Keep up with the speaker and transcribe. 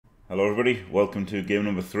Hello everybody, welcome to game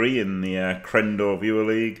number 3 in the Crendor Viewer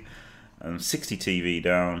League. I'm 60 TV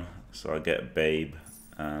down, so I get Babe,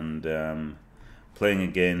 and playing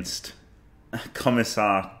against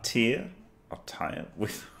Commissar Tyr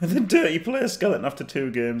with a dirty player skeleton after 2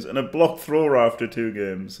 games and a block thrower after 2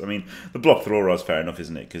 games. I mean, the block thrower is fair enough,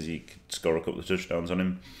 isn't it? Because you could score a couple of touchdowns on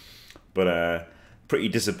him. But pretty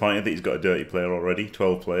disappointed that he's got a dirty player already.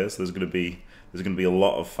 12 players. There's going to be a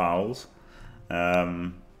lot of fouls.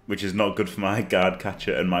 Which is not good for my guard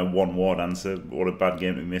catcher and my 1 ward answer. What a bad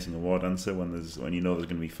game to be missing a ward answer when you know there's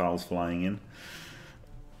going to be fouls flying in.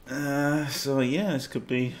 So yeah, this could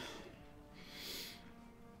be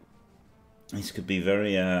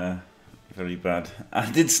very very bad.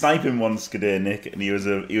 I did snipe him once today, Nick, and he was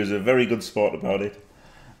a very good sport about it.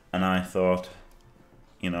 And I thought,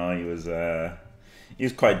 you know, he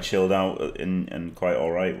was quite chilled out and quite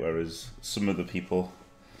all right, whereas some of the people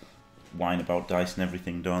whine about dice and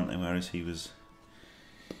everything, don't they? Whereas he was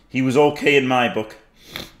okay in my book.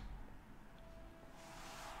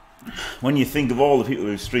 When you think of all the people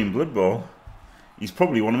who stream Blood Bowl, he's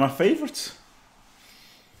probably one of my favourites.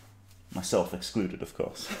 Myself excluded, of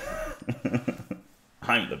course.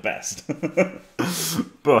 I'm the best.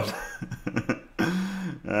 But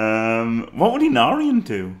what would Enarion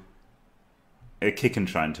do? A kick and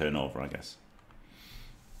try and turn over, I guess.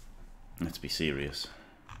 Let's be serious.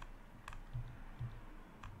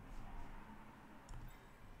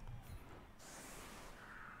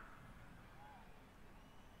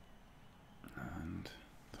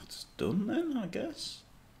 Done then, I guess.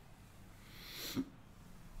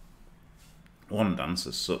 One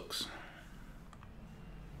dancer sucks.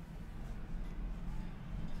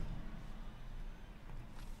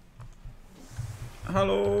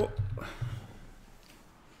 Hello.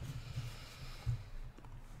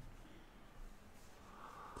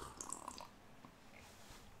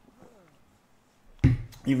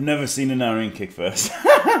 You've never seen an Enarion kick first.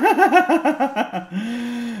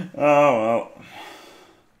 Oh well.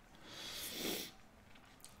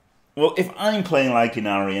 Well, if I'm playing like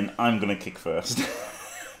Enarion, I'm going to kick first.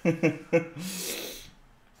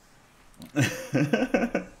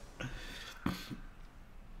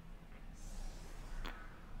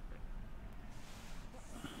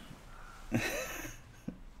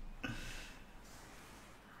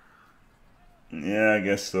 Yeah, I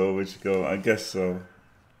guess so. We should go. I guess so.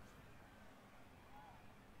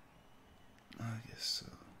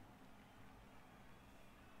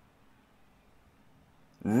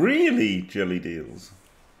 Really, Jelly Deals?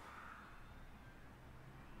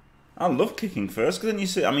 I love kicking first, because then you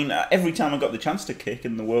see, I mean, every time I got the chance to kick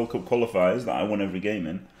in the World Cup qualifiers that I won every game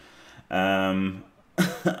in,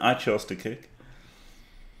 I chose to kick.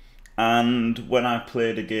 And when I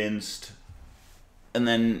played against, and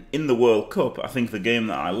then in the World Cup, I think the game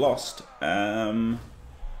that I lost, I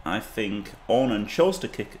think Ornan chose to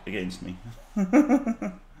kick against me.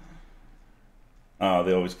 Oh,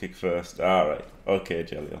 they always kick first. Alright. Okay,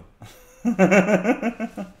 Jelio.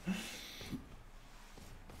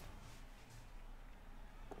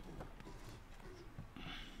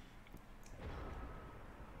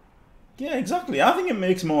 Yeah, exactly. I think it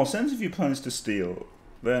makes more sense if your plan is to steal.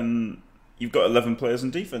 Then you've got 11 players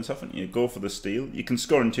in defense, haven't you? Go for the steal. You can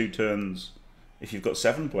score in 2 turns if you've got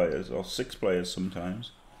 7 players, or 6 players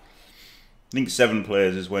sometimes. I think 7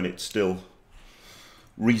 players is when it's still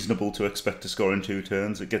reasonable to expect to score in 2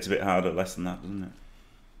 turns. It gets a bit harder less than that, doesn't it?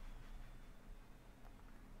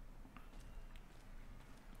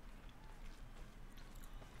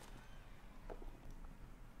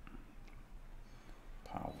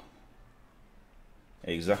 Pow.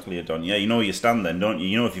 Exactly, Adon. Yeah, you know where you stand then, don't you?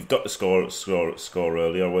 You know if you've got to score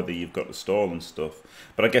early, or whether you've got to stall and stuff.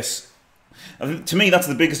 But I guess, to me, that's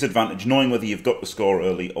the biggest advantage, knowing whether you've got to score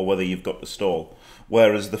early or whether you've got to stall.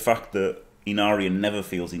 Whereas the fact that Enarion never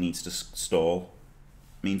feels he needs to stall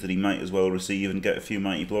means that he might as well receive and get a few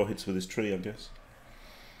mighty blow hits with his tree, I guess.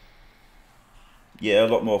 Yeah, a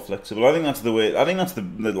lot more flexible. I think that's the way. I think that's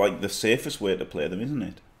the safest way to play them, isn't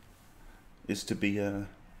it? Is to be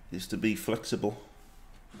flexible.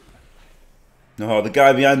 Oh, the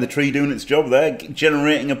guy behind the tree doing its job there,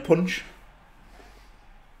 generating a punch.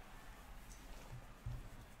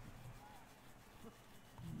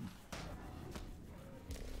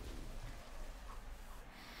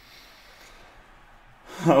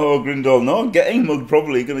 Oh, Grindol, no, getting mugged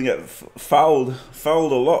probably. Going to get fouled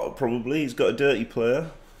a lot, probably. He's got a dirty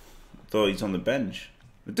player. Though he's on the bench.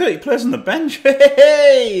 The dirty player's on the bench.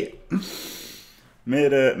 Hey!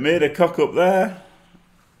 Made a cock up there.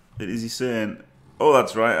 What is he saying? Oh,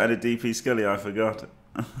 that's right. I had a DP Skelly. I forgot.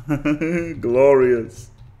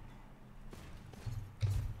 Glorious.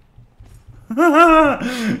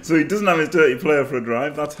 So he doesn't have his dirty player for a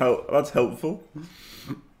drive. That's helpful.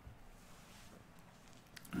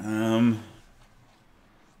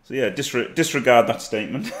 So yeah, disregard that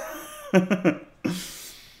statement.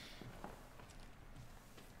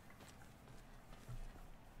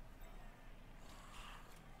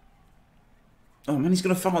 Oh man, he's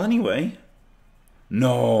gonna foul anyway.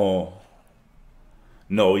 No.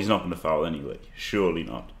 No, he's not gonna foul anyway. Surely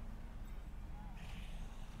not.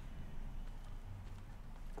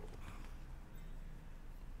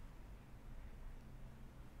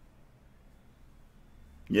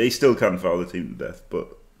 Yeah, he still can foul the team to death,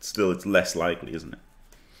 but still it's less likely, isn't it?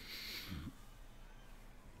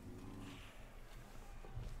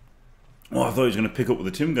 Oh, I thought he was going to pick up with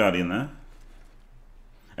the Tomb Guardian there.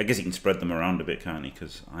 I guess he can spread them around a bit, can't he?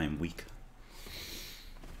 Because I am weak.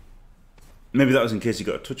 Maybe that was in case he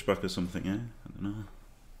got a touchback or something, eh? I don't know.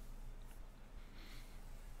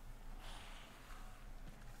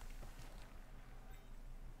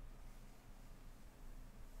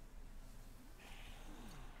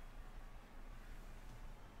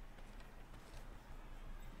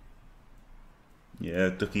 Yeah,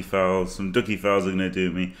 ducky fouls. Some ducky fouls are gonna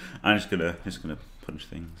do me. I'm just gonna punch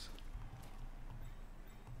things.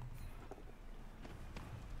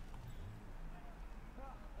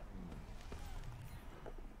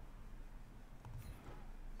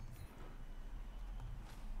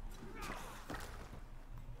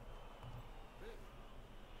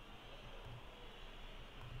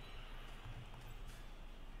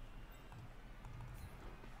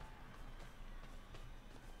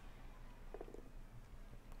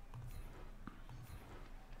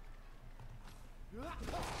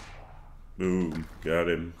 Boom, got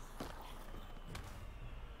him.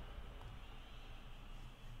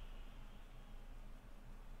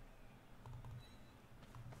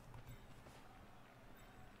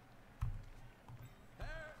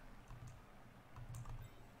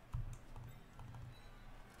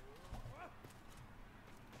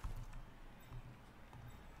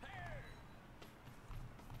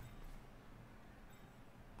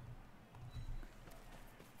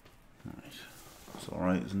 Right. It's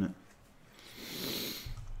alright, isn't it?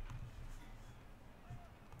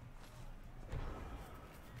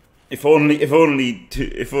 If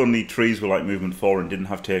only trees were like movement 4 and didn't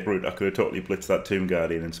have take root, I could have totally blitzed that Tomb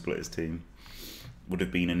Guardian and split his team. Would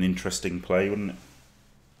have been an interesting play, wouldn't it?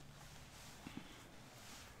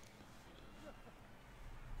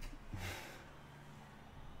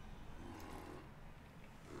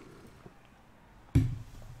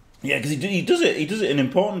 Yeah, because he does it in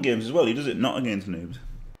important games as well. He does it not against noobs.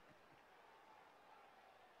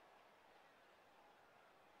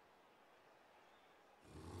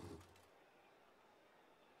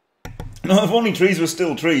 No, if only trees were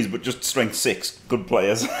still trees, but just strength 6, good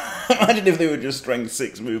players. Imagine if they were just strength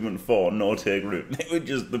 6, movement 4, no take root. They were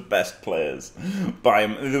just the best players.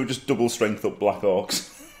 They were just double strength up Black Orcs.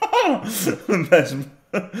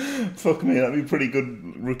 Fuck me, that'd be a pretty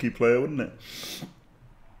good rookie player, wouldn't it?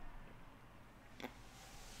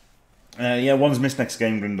 Yeah, one's missed next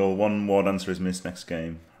game, Grindle. One War Dancer is missed next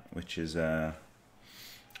game, which is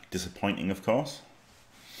disappointing, of course.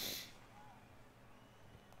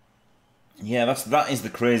 Yeah, that is the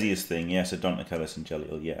craziest thing. Yes, Odontic, Ellis and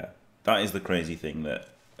Jelliel, yeah. That is the crazy thing, that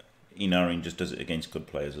Enarion just does it against good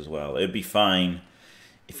players as well. It'd be fine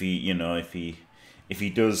if he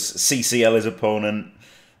does CCL his opponent,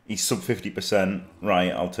 he's sub 50%,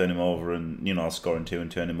 right, I'll turn him over and, I'll score in 2 and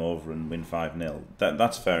turn him over and win 5-0.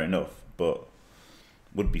 That's fair enough, but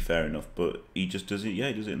would be fair enough, but he just does it, yeah,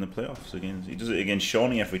 he does it in the playoffs against, he does it against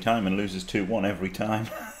Shawnee every time and loses 2-1 every time.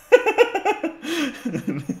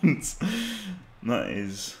 That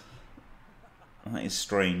is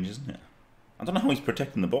strange, isn't it? I don't know how he's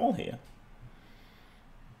protecting the ball here.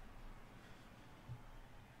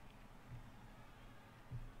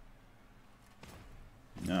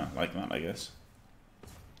 Yeah, like that, I guess.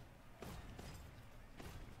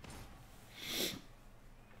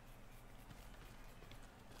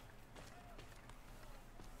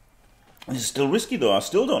 It's still risky though. I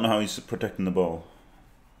still don't know how he's protecting the ball.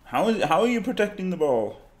 How are you protecting the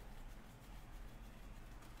ball?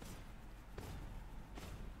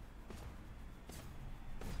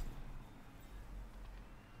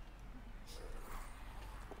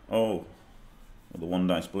 Oh, well, the 1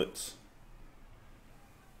 die splits.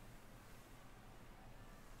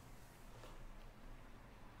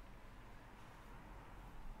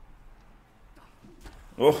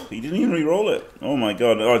 Oh, he didn't even re-roll it. Oh my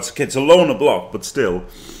god. Oh, it's a loner block, but still.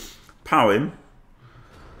 Pow him.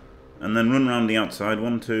 And then run around the outside.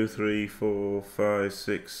 1, 2, 3, 4, 5,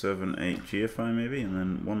 6, 7, 8 GFI maybe. And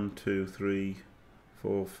then 1, 2, 3,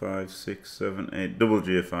 4, 5, 6, 7, 8. Double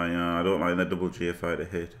GFI. Yeah, I don't like that double GFI to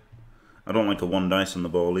hit. I don't like a 1 dice on the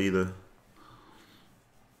ball either.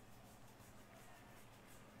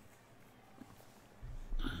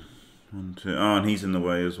 One, two. Oh, and he's in the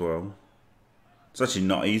way as well. It's actually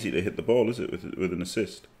not easy to hit the ball, is it, with an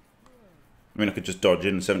assist? I mean, I could just dodge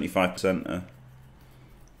in 75%.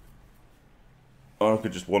 Or I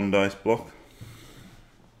could just 1 dice block.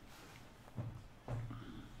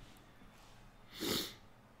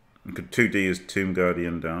 I could 2D as Tomb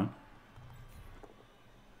Guardian down.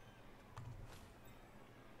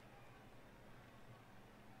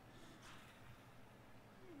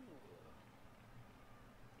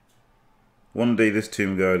 One D this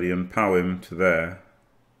Tomb Guardian, power him to there.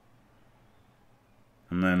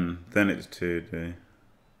 And then it's 2D.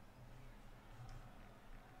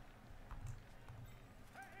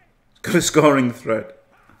 It's got a scoring threat.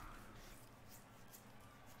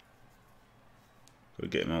 Gotta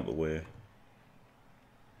get him out of the way.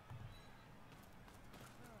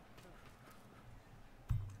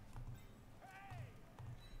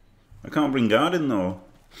 I can't bring guard in though.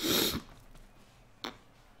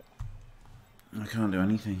 I can't do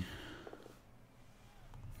anything.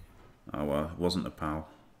 Oh well, it wasn't a pal.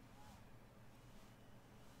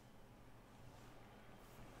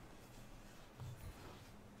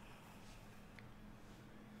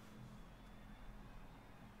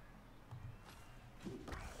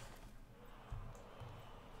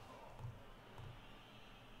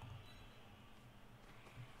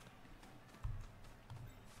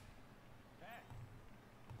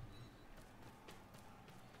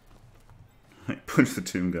 Punch the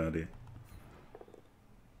Tomb Guardian.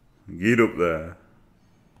 Get up there.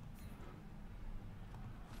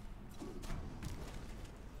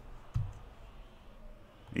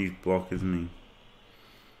 He's block, isn't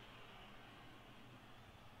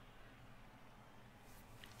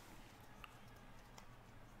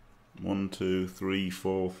he? One, two, three,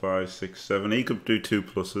 4, 5, 6, 7. He could do 2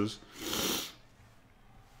 pluses.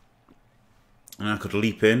 And I could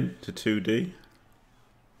leap in to 2D.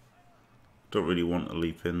 Don't really want to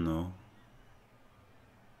leap in though.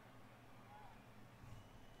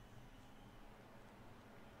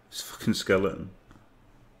 This fucking skeleton.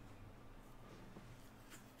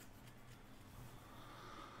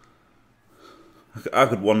 I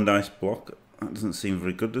could 1 dice block. That doesn't seem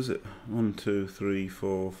very good, does it? 1, 2, 3,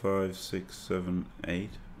 4, 5, 6, 7, 8.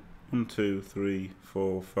 1, 2, 3,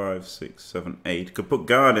 4, 5, 6, 7, 8. Could put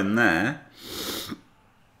guard in there.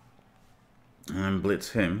 And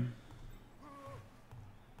blitz him.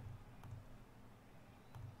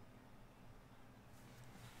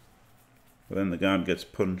 But then the guard gets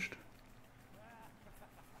punched.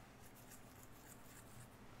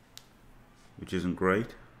 Which isn't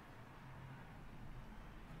great.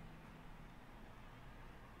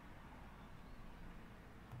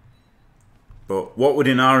 But what would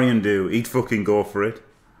Enarion do? He'd fucking go for it.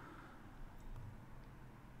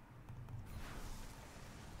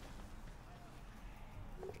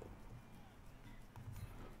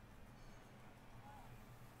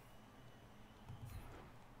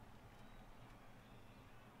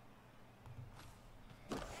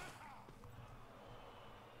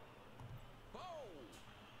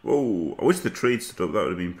 Whoa, I wish the tree stood up, that would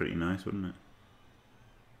have been pretty nice, wouldn't it?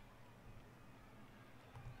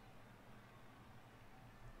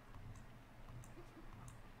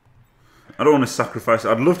 I don't want to sacrifice.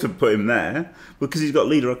 I'd love to put him there, but because he's got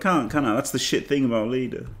leader, I can't, can I? That's the shit thing about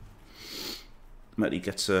leader. Might he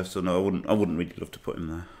get served? So no, I wouldn't really love to put him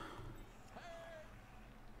there.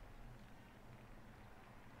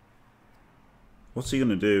 What's he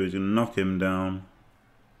gonna do? He's gonna knock him down.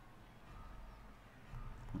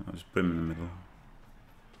 I'll just put him in the middle.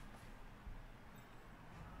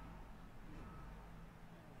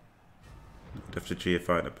 I'd have to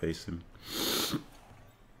GFI to pace him.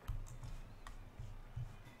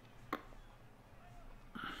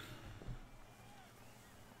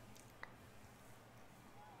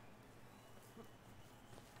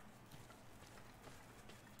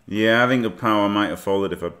 Yeah, I think the power might have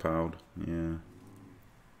folded if I'd powered. Yeah.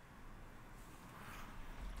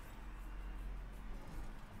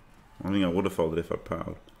 I think I would have folded if I'd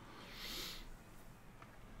powered.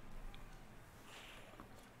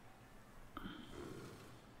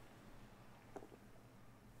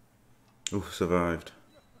 Ooh, survived.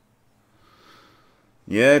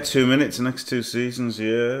 Yeah, 2 minutes, the next 2 seasons.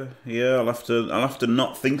 Yeah, I'll have to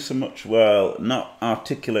not think so much. Well, not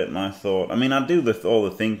articulate my thought. I mean, I do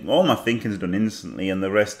all my thinking's done instantly, and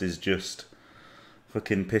the rest is just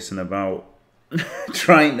fucking pissing about,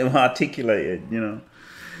 trying to articulate it, you know.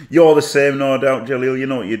 You're the same, no doubt, Jalil. You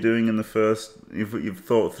know what you're doing in the first... You've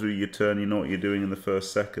thought through your turn, you know what you're doing in the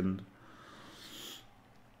first second.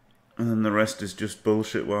 And then the rest is just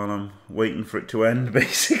bullshit while I'm waiting for it to end,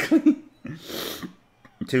 basically.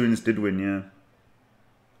 Toons did win, yeah.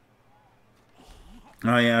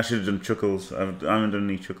 Oh yeah, I should have done Chuckles. I haven't done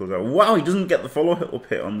any Chuckles. Wow, he doesn't get the follow-up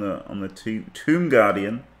hit on the Tomb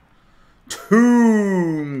Guardian.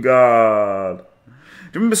 Tomb Guard. Do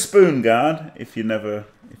you remember Spoon Guard? If you never...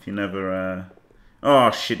 Oh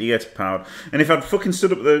shit, he gets powered. And if I'd fucking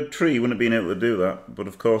stood up the tree, he wouldn't have been able to do that. But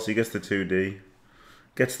of course, he gets the 2D.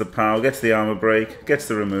 Gets the power, gets the armor break, gets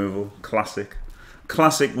the removal. Classic.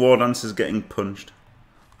 Classic War Dancers getting punched.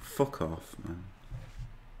 Fuck off, man.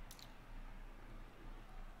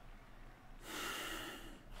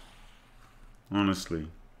 Honestly.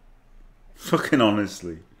 Fucking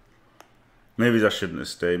honestly. Maybe I shouldn't have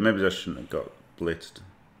stayed. Maybe I shouldn't have got blitzed.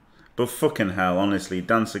 But fucking hell, honestly,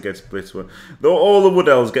 Dancer gets blitzed. All the Wood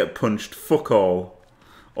Elves get punched. Fuck all.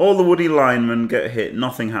 All the Woody linemen get hit.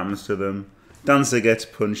 Nothing happens to them. Dancer gets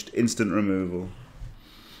punched. Instant removal.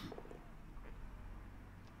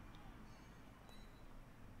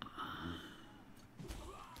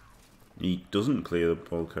 He doesn't clear the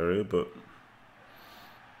ball carrier, but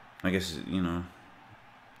I guess, you know,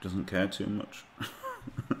 doesn't care too much.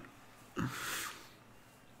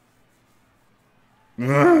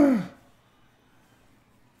 I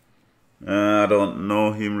don't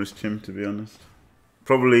know Humorous Chim, to be honest.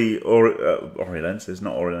 Probably Orilensis,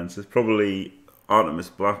 not Orilensis. Probably Artemis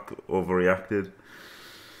Black overreacted.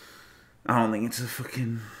 I don't think it's a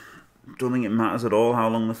fucking... Don't think it matters at all how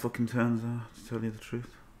long the fucking turns are, to tell you the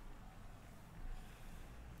truth.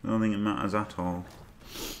 I don't think it matters at all.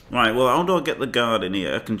 Right, well, how do I get the guard in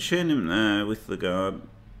here? I can chain him there with the guard,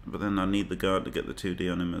 but then I need the guard to get the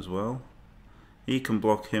 2D on him as well. He can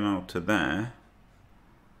block him out to there,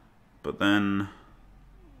 but then...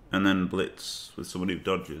 And then blitz with somebody who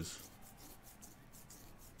dodges.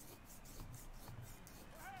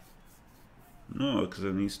 No, because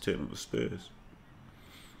then he's taking up the space.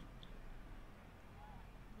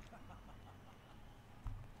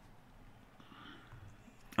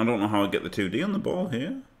 I don't know how I get the 2D on the ball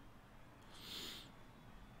here.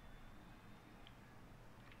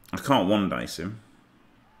 I can't one dice him.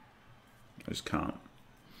 I just can't.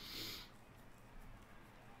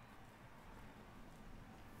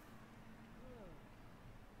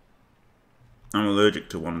 I'm allergic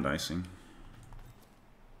to one dicing.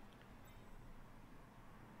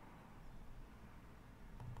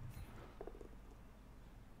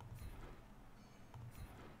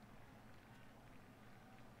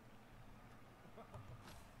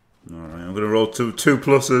 Alright, I'm gonna roll two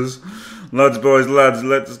pluses. Lads, boys, lads,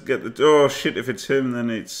 let's get the... Oh shit, if it's him, then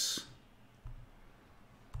it's...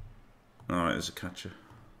 Alright, there's a catcher.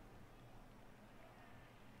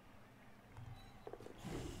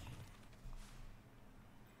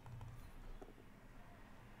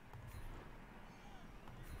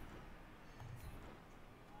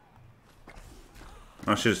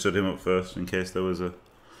 I should have stood him up first in case there was a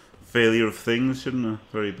failure of things, shouldn't I?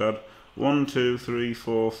 Very bad. 1, 2, 3,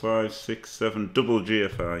 4, 5, 6, 7. Double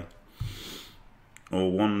GFI.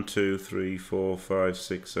 Or 1, 2, 3, 4, 5,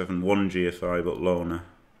 6, 7. 1 GFI but loner.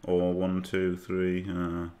 Or 1, 2, 3.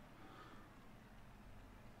 1,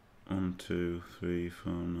 2, 3,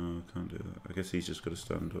 4. No, I can't do that. I guess he's just got to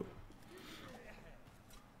stand up.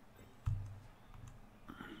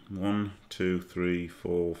 1, 2, 3,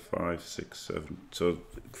 4, 5, 6, 7. So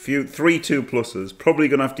 3 2 pluses. Probably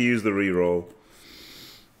gonna have to use the reroll.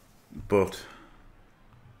 But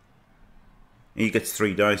he gets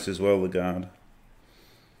 3 dice as well, the guard.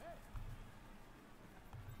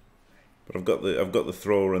 But I've got the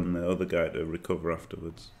thrower and the other guy to recover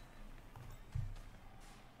afterwards.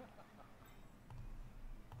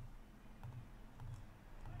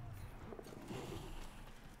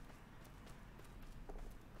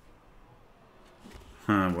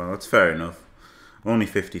 Well, that's fair enough. Only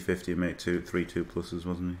 50-50 made 3 2 pluses,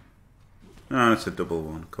 wasn't he? Ah, it's a double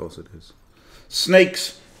one, of course it is.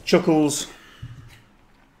 Snakes, Chuckles.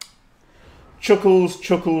 Chuckles,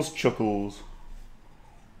 Chuckles, Chuckles.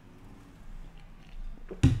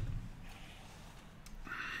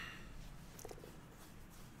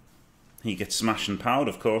 He gets smashed and powered,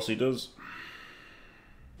 of course he does.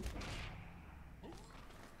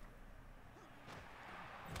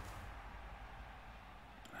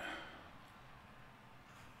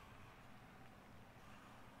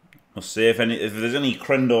 I'll say if there's any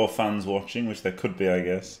Crendor fans watching, which there could be, I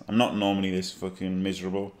guess. I'm not normally this fucking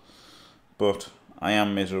miserable, but I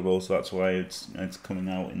am miserable, so that's why it's coming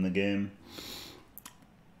out in the game.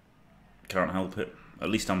 Can't help it. At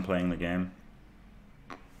least I'm playing the game,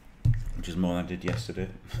 which is more than I did yesterday.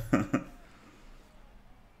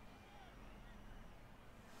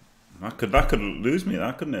 That could lose me,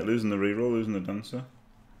 that couldn't it? Losing the reroll, losing the dancer.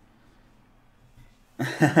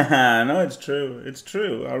 No, it's true. It's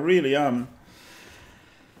true. I really am.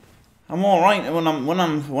 I'm all right when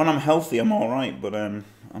I'm healthy. I'm all right, but I'm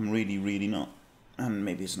really not. And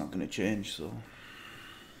maybe it's not going to change. So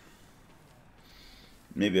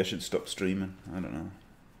maybe I should stop streaming. I don't know.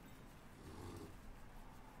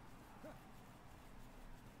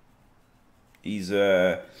 He's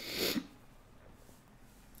a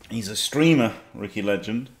streamer, Ricky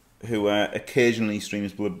Legend, who occasionally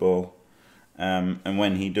streams Blood Bowl. And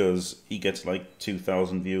when he does, he gets like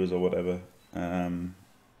 2,000 viewers or whatever.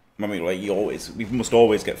 I mean, like we must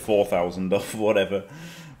always get 4,000 off whatever.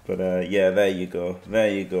 But yeah, there you go,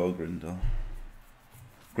 Grindel.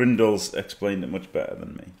 Grindel's explained it much better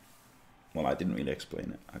than me. Well, I didn't really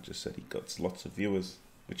explain it. I just said he got lots of viewers,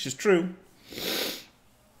 which is true.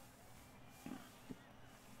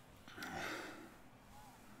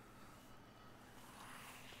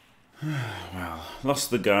 Well, lost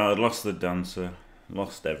the guard, lost the dancer,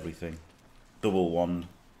 lost everything. Double wand.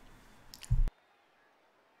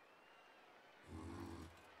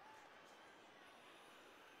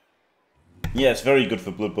 Yeah, it's very good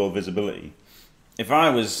for Blood Bowl visibility. If I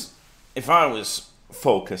was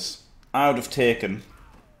Focus, I would have taken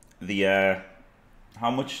the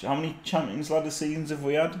how many Champions Ladder seasons have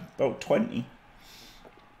we had? About 20.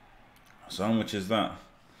 So how much is that?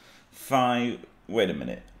 5. Wait a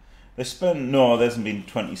minute. They spend there hasn't been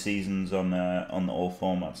 20 seasons on the all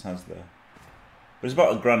formats, has there? But it's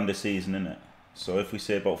about £1,000 a season, isn't it? So if we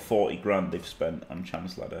say about 40 grand they've spent on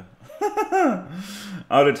Champs Ladder,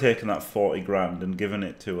 I would have taken that 40 grand and given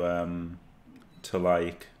it to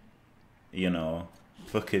like, you know,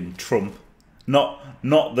 fucking Trump, not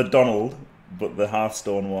the Donald, but the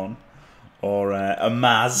Hearthstone one, or a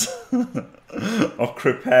Maz, or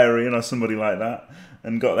Criparian or somebody like that,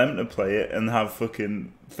 and got them to play it and have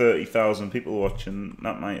fucking 30,000 people watching.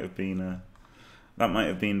 That might have been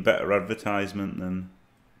better advertisement than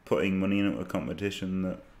putting money into a competition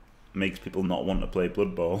that makes people not want to play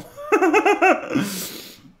Blood Bowl.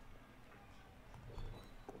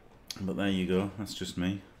 But there you go, that's just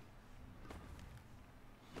me.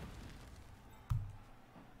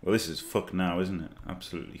 Well, this is fucked now, isn't it?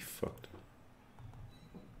 Absolutely fucked.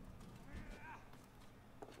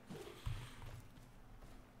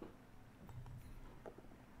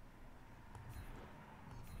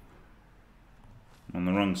 On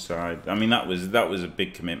the wrong side. I mean, that was a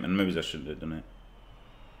big commitment. Maybe I shouldn't have done it.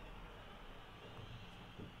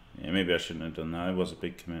 Yeah, maybe I shouldn't have done that. It was a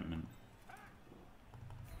big commitment.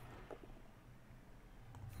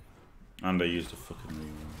 And I used a fucking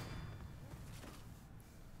reroll.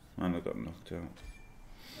 And I got knocked out.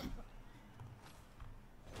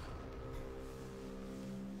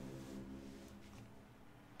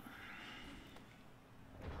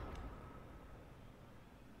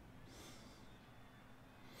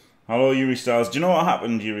 Hello, Yuri Stars. Do you know what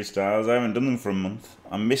happened, Yuri Stars? I haven't done them for a month.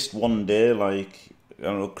 I missed one day, like, I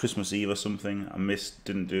don't know, Christmas Eve or something. I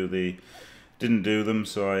didn't do them,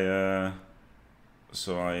 so I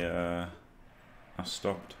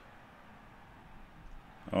stopped.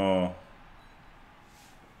 Oh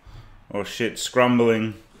shit,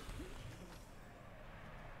 scrambling.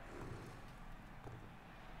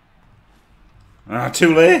 Ah,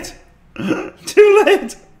 too late. Too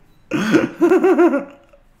late.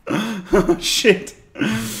 Oh shit.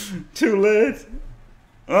 Too late.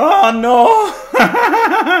 Oh no.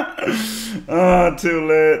 Oh, too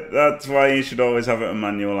late. That's why you should always have it in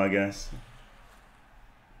manual, I guess.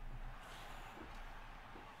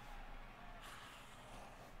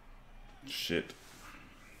 Shit.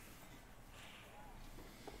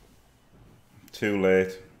 Too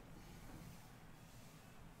late.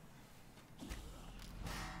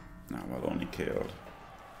 No, well, only killed.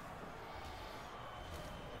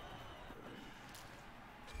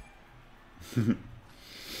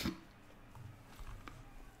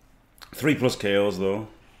 Three plus KOs though,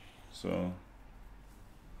 so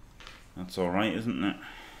that's all right, isn't it? At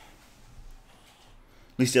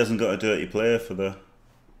least he hasn't got a dirty player for the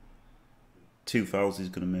 2 fouls he's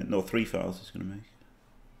gonna make. No, 3 fouls he's gonna make.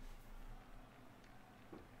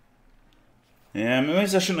 Yeah, maybe I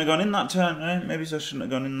shouldn't have gone in that turn, right? Maybe I shouldn't have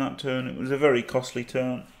gone in that turn. It was a very costly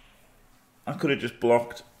turn. I could have just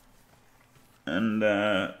blocked and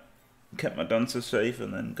Kept my dancer safe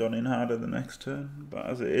and then gone in harder the next turn. But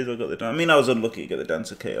as it is, I got the dancer. I mean, I was unlucky to get the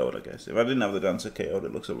dancer KO'd, I guess. If I didn't have the dancer KO'd,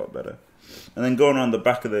 it looks a lot better. And then going around the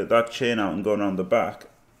back of that chain out and going around the back.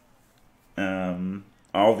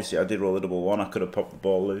 Obviously, I did roll a double one. I could have popped the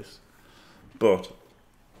ball loose. But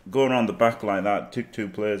going around the back like that took 2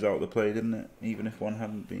 players out of the play, didn't it? Even if one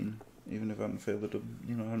hadn't been, even if I hadn't failed the double,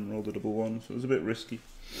 you know, I hadn't rolled a double one. So it was a bit risky.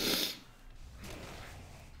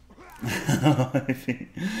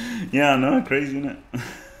 Yeah, no, crazy, isn't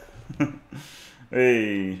it?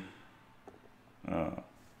 Hey.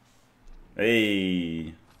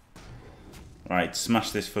 Hey. Right, smash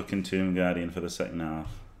this fucking Tomb Guardian for the second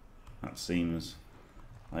half. That seems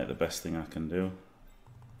like the best thing I can do.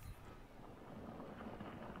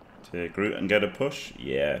 Take root and get a push?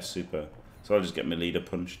 Yeah, super. So I'll just get my leader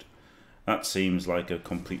punched. That seems like a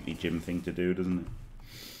completely Jim thing to do, doesn't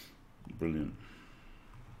it? Brilliant.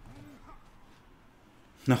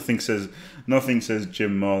 Nothing says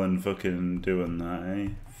Jim more than fucking doing that, eh?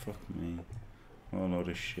 Fuck me. What a load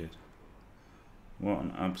of shit. What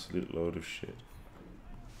an absolute load of shit.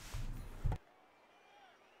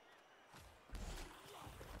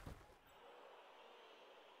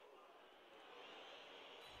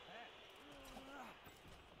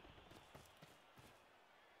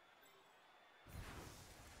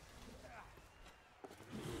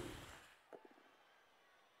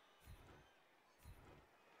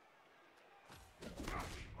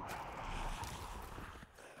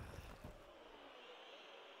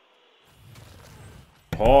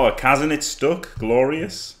 Oh, hasn't it stuck?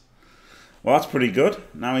 Glorious. Well, that's pretty good.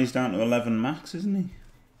 Now he's down to 11 max, isn't he?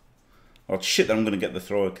 Oh, shit, I'm going to get the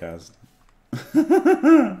thrower cast.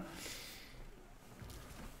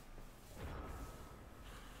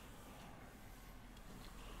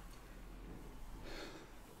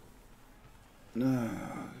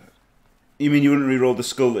 You mean you wouldn't re-roll the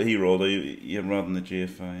skull that he rolled, or you rather than the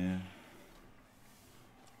GFI, yeah.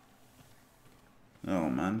 Oh,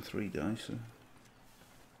 man, 3 dice.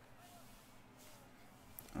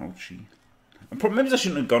 Ouchie. Maybe I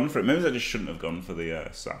shouldn't have gone for it. Maybe I just shouldn't have gone for the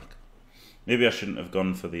sack. Maybe I shouldn't have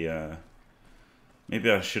gone for the. Maybe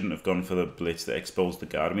I shouldn't have gone for the blitz that exposed the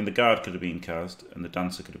guard. I mean, the guard could have been cast, and the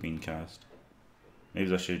dancer could have been cast.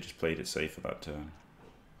 Maybe I should have just played it safe for that turn.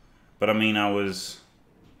 But I mean, I was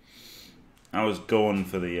going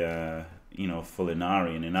for the you know, full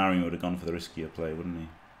Enarion. Enarion would have gone for the riskier play, wouldn't he?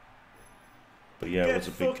 But yeah, it was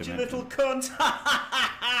a big commitment. You little cunt!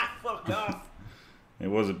 Fuck off! It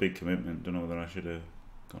was a big commitment. Don't know whether I should have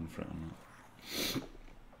gone for it or not.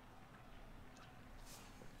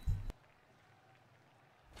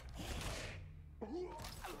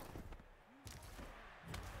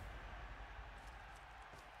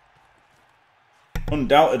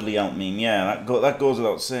 Undoubtedly outmeme, yeah, that goes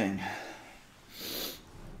without saying.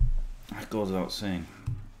 That goes without saying.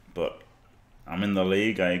 But I'm in the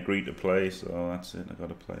league, I agreed to play, so that's it, I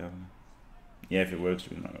gotta play, haven't I? Yeah, if it works,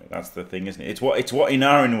 that's the thing, isn't it? It's what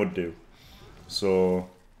Enarion would do. So,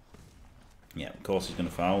 yeah, of course he's going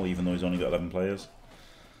to foul, even though he's only got 11 players.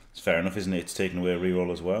 It's fair enough, isn't it? It's taken away a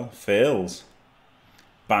reroll as well. Fails.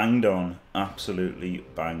 Banged on. Absolutely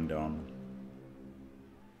banged on.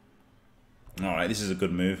 Alright, this is a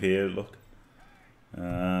good move here, look.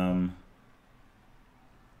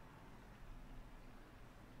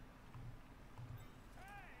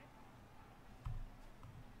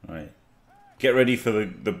 Right. Get ready for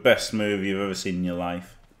the best move you've ever seen in your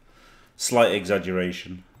life. Slight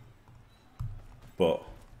exaggeration. But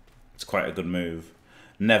it's quite a good move.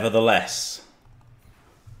 Nevertheless,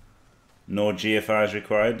 no GFIs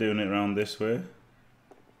required doing it around this way.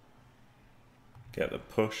 Get the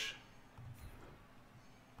push.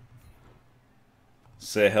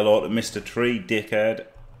 Say hello to Mr. Tree, dickhead.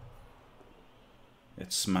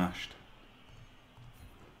 It's smashed.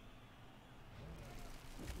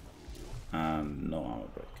 And no armor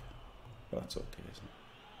break. But that's okay, isn't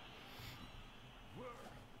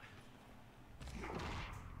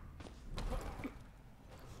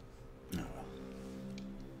it? No.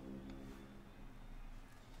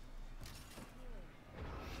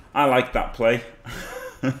 I like that play.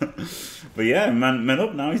 But yeah, men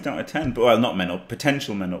up now, he's down to 10. But, well, not men up,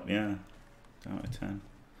 potential men up, yeah. Down to 10.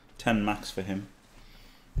 10 max for him.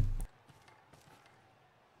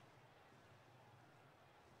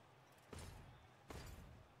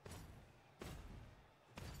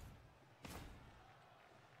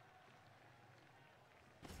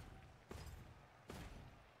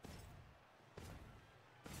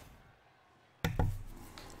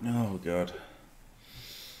 Oh god.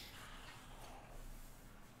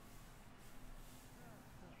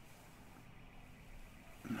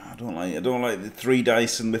 I don't like the 3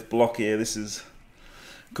 dice and with block here. This is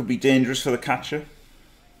could be dangerous for the catcher.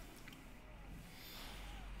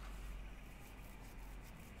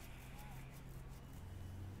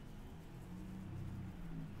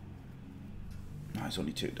 No, there's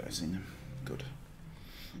only 2 dice in them. Good.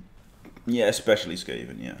 Yeah, especially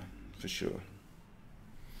Skaven, yeah, for sure.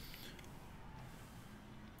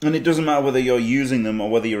 And it doesn't matter whether you're using them or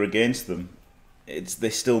whether you're against them. They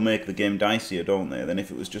still make the game dicier, don't they, than if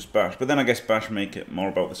it was just Bash. But then I guess Bash make it more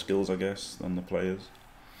about the skills, I guess, than the players.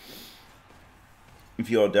 If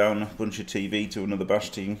you're down a bunch of TV to another Bash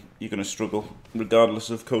team, you're going to struggle, regardless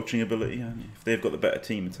of coaching ability. And if they've got the better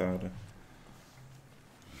team, it's harder.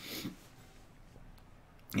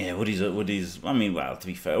 Yeah, Woodies. I mean, well, to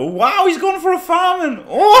be fair. Oh, wow, he's going for a farming.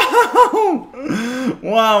 Wow!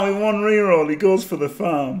 Wow, in 1 reroll, he goes for the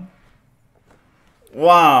farm.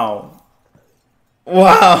 Wow.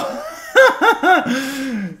 Wow.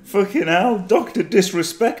 Fucking hell, Dr.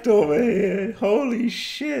 Disrespect over here. Holy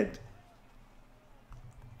shit.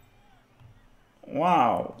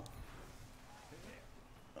 Wow.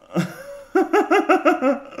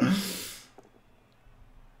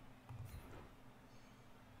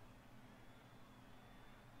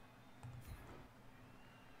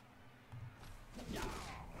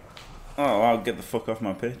 Oh, I'll get the fuck off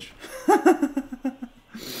my pitch.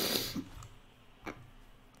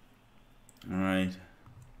 Alright.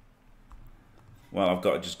 Well, I've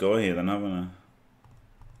got to just go here then, haven't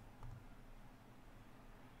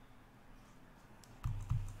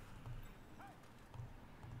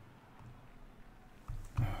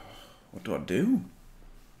I? What do I do?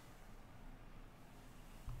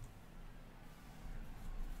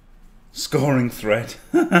 Scoring threat.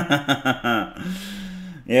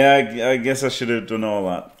 Yeah, I guess I should have done all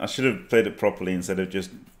that. I should have played it properly instead of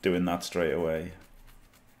just doing that straight away.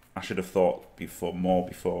 I should have thought more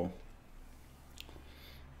before.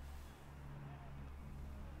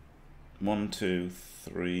 1, 2,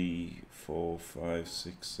 3, 4, 5,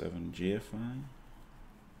 6, 7 GFI.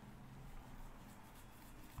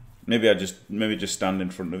 Maybe just stand in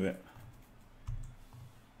front of it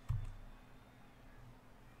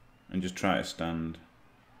and just try to stand.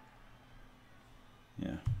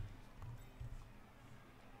 Yeah.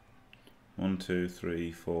 1, 2,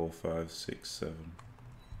 3, 4, 5, 6, 7.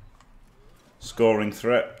 Scoring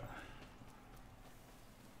threat.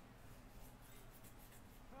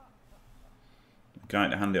 Guy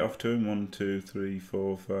to hand it off to him. 1, 2, 3,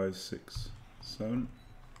 4, 5, 6, 7.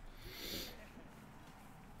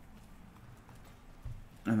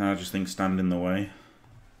 And then I just think stand in the way.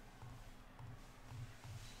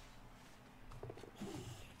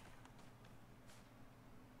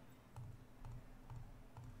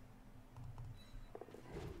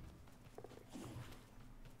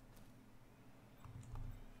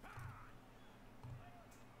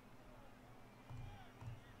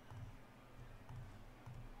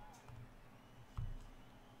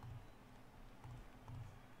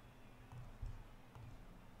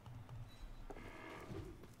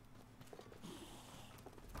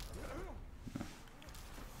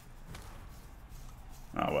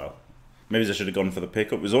 Oh well. Maybe I should have gone for the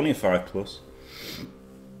pickup. It was only a 5+.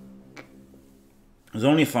 It was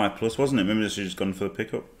only a 5+, wasn't it? Maybe I should have just gone for the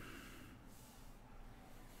pickup.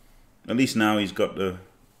 At least now he's got the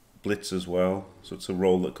blitz as well, so it's a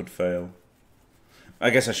roll that could fail.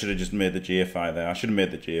 I guess I should have just made the GFI there. I should have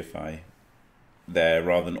made the GFI there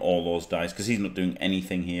rather than all those dice, because he's not doing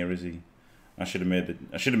anything here, is he? I should have made the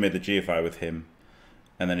GFI with him,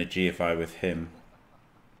 and then a GFI with him,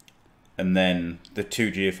 and then the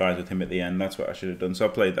 2 GFIs with him at the end. That's what I should have done. So I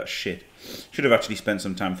played that shit. Should have actually spent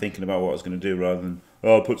some time thinking about what I was going to do rather than,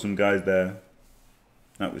 oh, I'll put some guys there.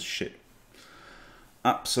 That was shit.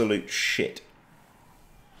 Absolute shit.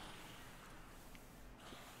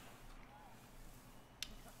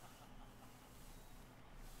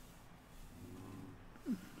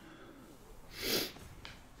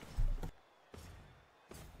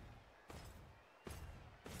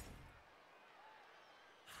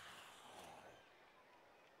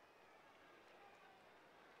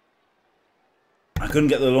 I couldn't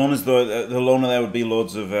get the loaners though. The loaner there would be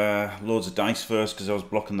loads of dice first because I was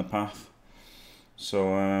blocking the path.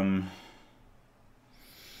 So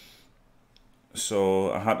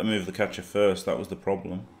so I had to move the catcher first. That was the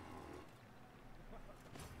problem.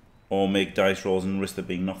 Or make dice rolls and risk there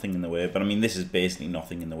being nothing in the way. But I mean, this is basically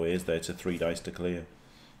nothing in the way, is there? It's a 3 dice to clear.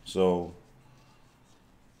 So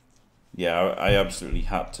yeah, I absolutely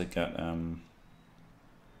had to get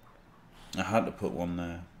I had to put one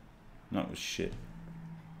there. That was shit.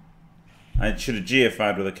 I should have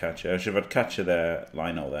GFI'd with a catcher. I should have had catcher there,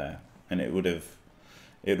 Lino there, and it would have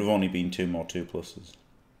It would have only been 2 more 2+s.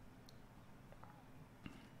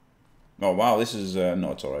 Oh wow, this is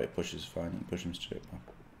no, it's alright. Push is fine. Push him straight back.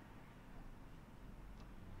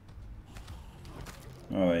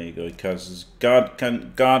 Oh, there you go. Because guard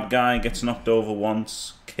guy gets knocked over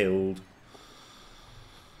once, killed.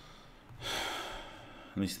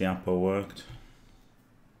 At least the apple worked.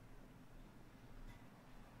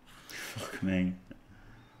 Fuck me.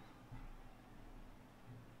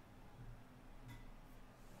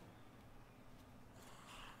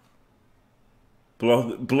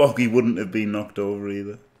 Bloggy wouldn't have been knocked over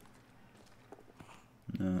either.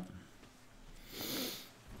 No.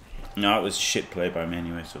 No, it was shit play by me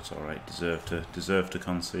anyway, so it's alright. Deserve to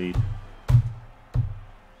concede.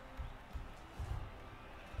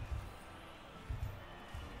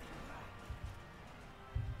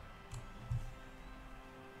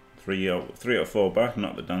 Three out of 4 back,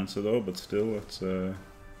 not the dancer though, but still, it's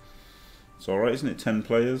alright, isn't it? 10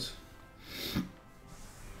 players.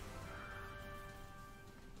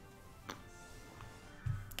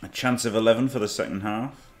 A chance of 11 for the second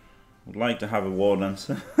half. Would like to have a war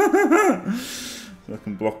dancer. So I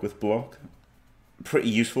can block with block. Pretty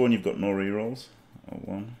useful when you've got no rerolls. Oh,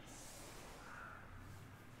 1.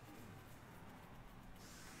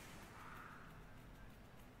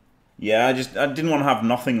 Yeah, I didn't want to have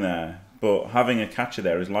nothing there, but having a catcher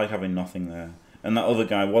there is like having nothing there. And that other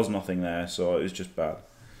guy was nothing there, so it was just bad.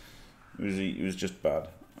 It was just bad.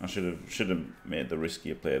 I should have made the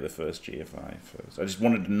riskier play the first GFI first. I just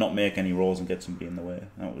wanted to not make any rolls and get somebody in the way.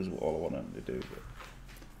 That was all I wanted to do.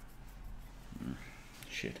 But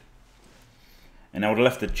shit. And I would have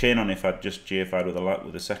left the chain on if I'd just GFI'd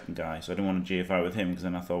with the second guy. So I didn't want to GFI with him because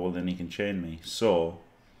then I thought, well, then he can chain me. So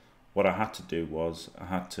what I had to do was I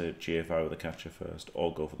had to GFI with the catcher first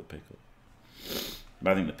or go for the pickup.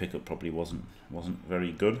 But I think the pickup probably wasn't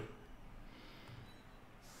very good.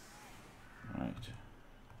 Right.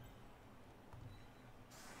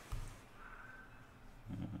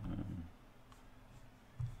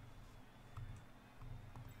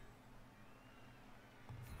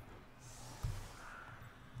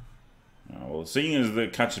 Well, seeing as the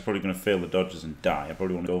catcher's probably going to fail the dodges and die, I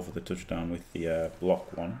probably want to go for the touchdown with the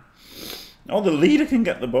block one. Oh, the leader can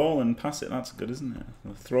get the ball and pass it. That's good, isn't it?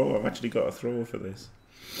 The throw. I've actually got a thrower for this.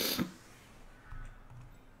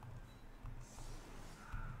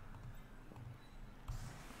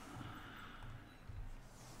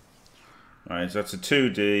 Right, so that's a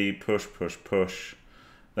 2D, push, push, push.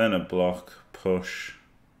 Then a block, push.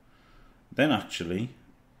 Then actually,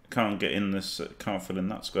 can't get in this, can't fill in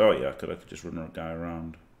that square. Oh yeah, I could just run a guy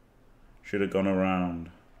around. Should have gone around.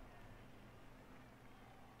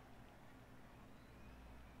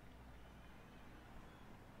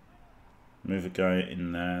 Move a guy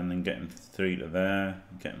in there and then get him 3 to there.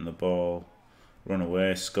 Get him the ball. Run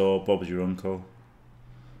away, score. Bob's your uncle.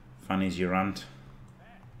 Fanny's your aunt.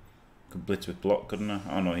 Could blitz with block, couldn't I?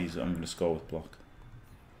 Oh no, I'm going to score with block.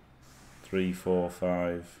 3, 4,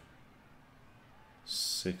 5,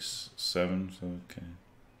 6, 7. So okay.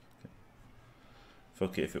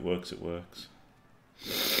 Fuck it, if it works, it works.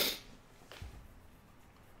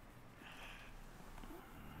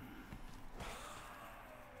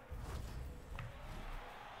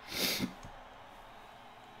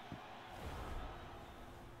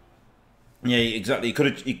 Yeah, exactly.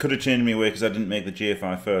 He could have chained me away because I didn't make the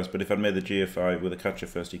GFI first. But if I'd made the GFI with a catcher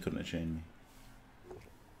first, he couldn't have chained me.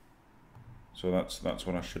 So that's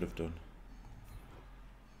what I should have done.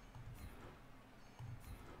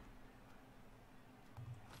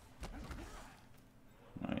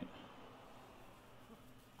 Right.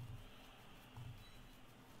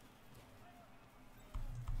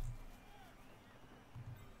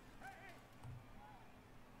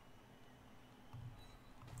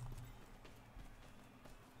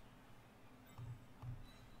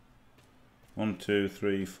 One, 2,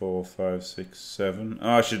 3, 4, 5, 6, 7. Oh,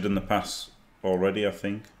 I should have done the pass already, I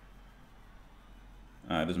think.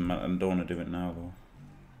 It doesn't matter. I don't want to do it now, though.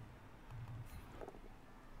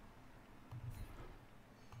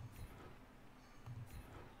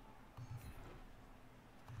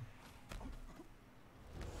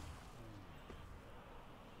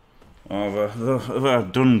 Oh, have I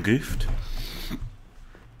done goofed?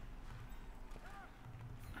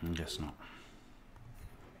 I guess not.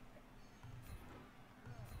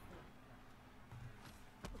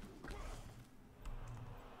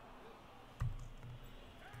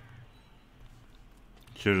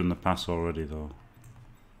 Should have done the pass already, though.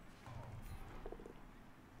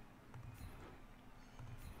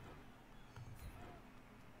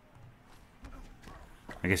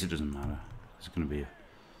 I guess it doesn't matter. It's going to be a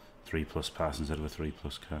 3+ pass instead of a 3+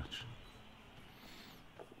 catch.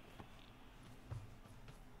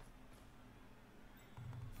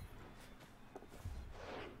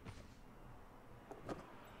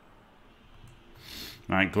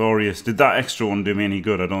 Right, glorious. Did that extra one do me any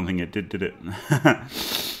good? I don't think it did it?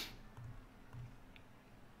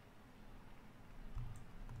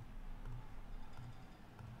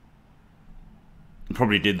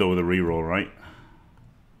 Probably did though with a reroll, right?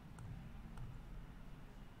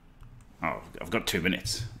 Oh, I've got 2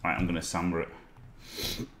 minutes. Right, I'm gonna samber it.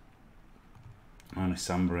 I'm gonna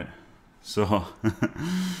samber it. So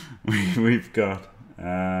we've got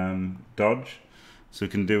dodge. So we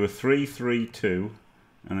can do a 3-3-2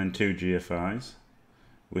 and then 2 GFIs,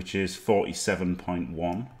 which is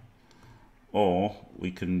 47.1. Or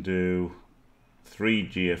we can do 3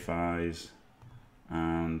 GFIs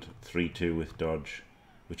and 3-2 with dodge,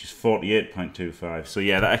 which is 48.25. So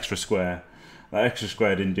yeah, that extra square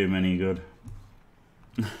didn't do me any good.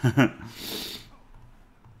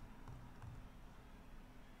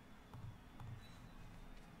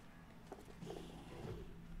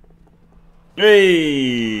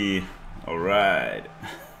 Hey! All right.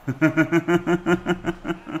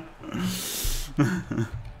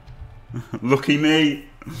 Lucky me.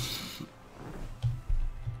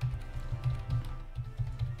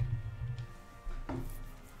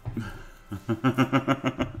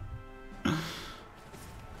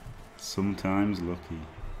 Sometimes lucky.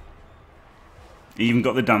 Even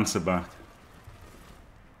got the dancer back.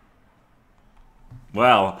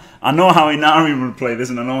 Well, I know how Enarion would play this,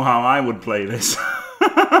 and I know how I would play this.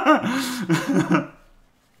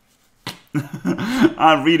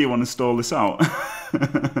 I really want to stall this out.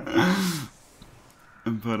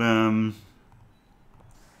 But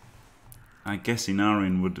I guess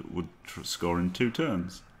Enarion would score in 2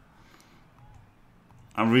 turns.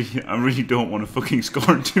 I really don't want to fucking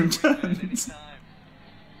score in 2 turns.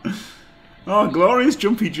 Oh, glorious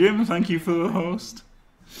Jumpy Jim! Thank you for the host.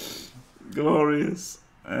 Glorious.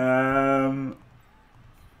 I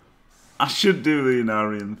should do the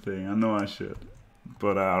Enarion thing. I know I should,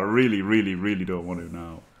 but I really don't want to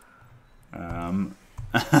now.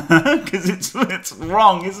 Because it's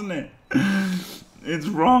wrong, isn't it? It's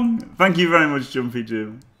wrong. Thank you very much, Jumpy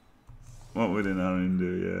Jim. What would Enarion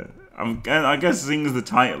do? Yeah. I guess seeing as the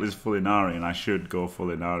title is full Enarion, I should go full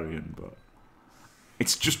Enarion, but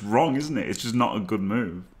it's just wrong, isn't it? It's just not a good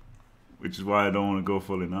move, which is why I don't want to go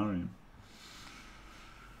full Enarion.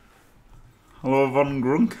 Hello, Von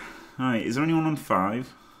Grunk. Hi, is there anyone on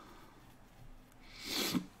 5?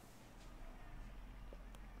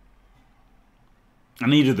 I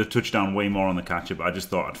needed the touchdown way more on the catcher, but I just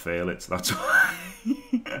thought I'd fail it, so that's why.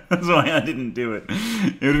 That's why I didn't do it.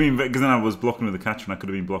 It would have been because then I was blocking with the catcher, and I could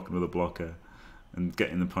have been blocking with a blocker and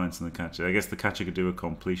getting the points on the catcher. I guess the catcher could do a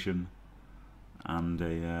completion and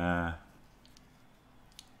a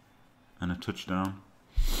touchdown.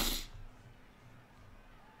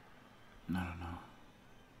 I don't know.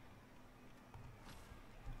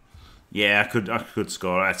 Yeah, I could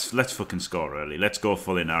score. Let's fucking score early. Let's go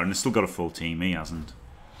full in now. And he's still got a full team. He hasn't.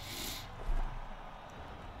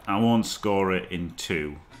 I won't score it in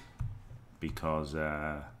 2 because you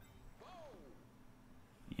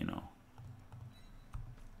know,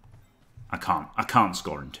 I can't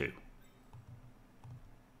score in 2.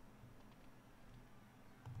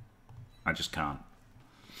 I just can't.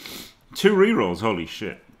 2 rerolls. Holy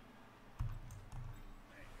shit.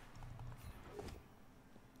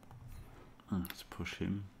 Let's push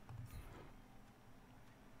him.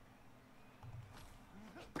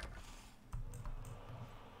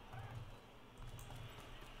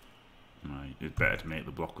 Right, it's better to make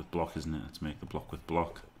the block with block, isn't it? Let's make the block with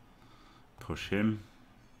block. Push him.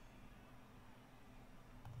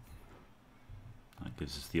 That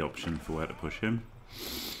gives us the option for where to push him.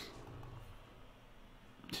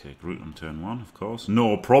 Take root on turn 1, of course.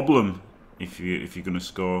 No problem if you're going to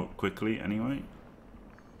score quickly anyway.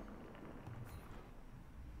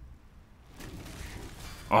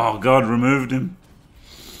 Oh god, removed him.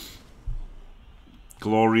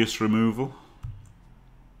 Glorious removal.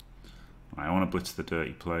 I want to blitz the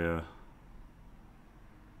dirty player.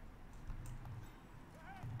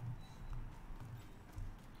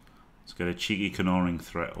 Let's get a cheeky canoring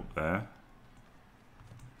threat up there.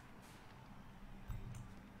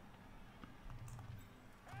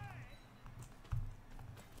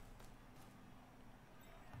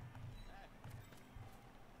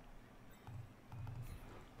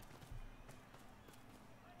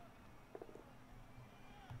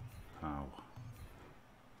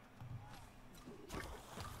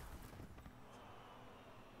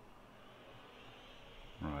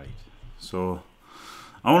 So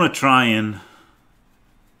I want to try and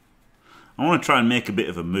make a bit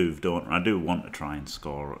of a move, don't I? I do want to try and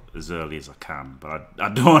score as early as I can, but I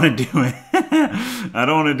don't want to do it. I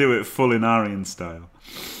don't want to do it full Enarion style.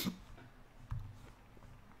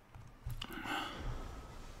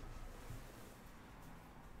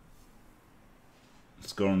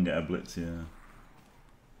 score and get a blitz, yeah.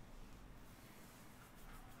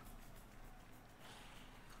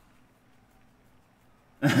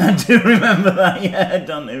 I do remember that, yeah,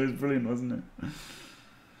 Dante, it was brilliant, wasn't it?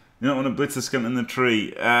 You don't want to blitz a skeleton in the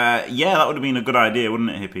tree. Yeah, that would have been a good idea,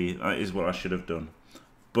 wouldn't it, Hippie? That is what I should have done.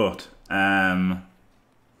 But, I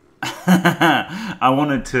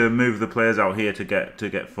wanted to move the players out here to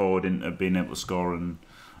get forward into being able to score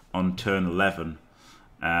on turn 11.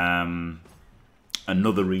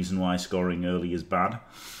 Another reason why scoring early is bad.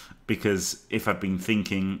 Because if I'd been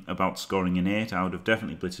thinking about scoring in 8, I would have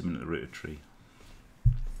definitely blitzed him into the rooted tree.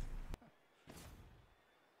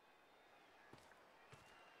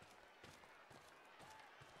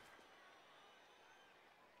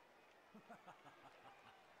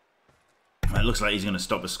 It looks like he's going to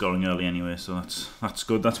stop us scoring early anyway, so that's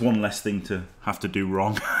good. That's one less thing to have to do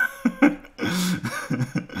wrong.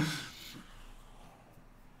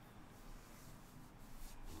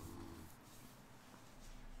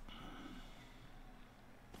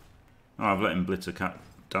 Oh, I've let him blitz a cat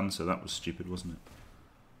dancer. That was stupid, wasn't it?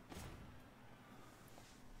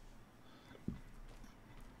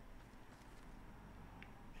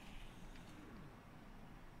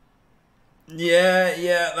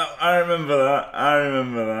 Yeah, I remember that. I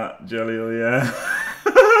remember that, Jaleel, yeah.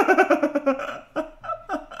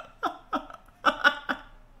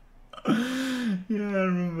 Yeah, I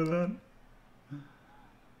remember that.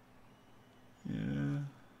 Yeah.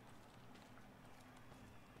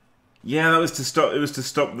 Yeah, that was to stop. It was to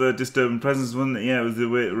stop the disturbing presence, wasn't it? Yeah, it was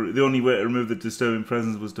the only way to remove the disturbing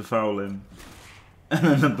presence was to foul him, and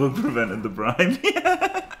then the bug prevented the bribe.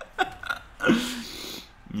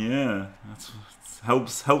 Yeah,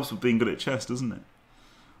 helps with being good at chess, doesn't it?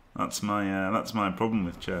 That's my problem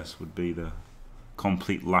with chess, would be the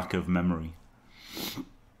complete lack of memory.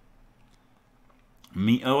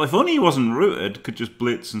 If only he wasn't rooted, could just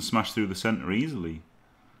blitz and smash through the centre easily.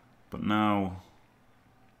 But now,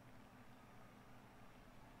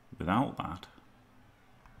 without that,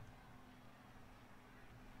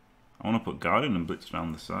 I want to put Guardian and blitz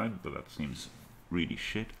around the side, but that seems really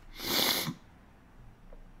shit.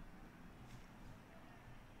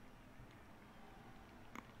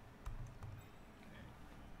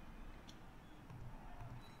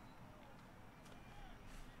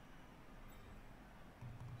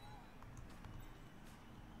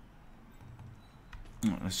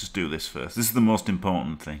 Let's just do this first. This is the most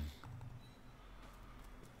important thing.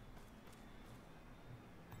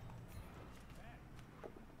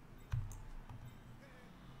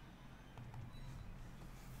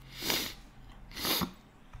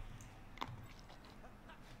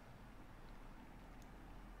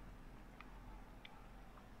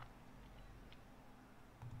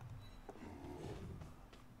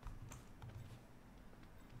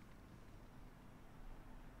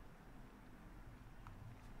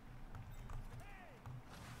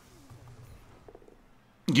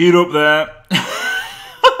 Get up there.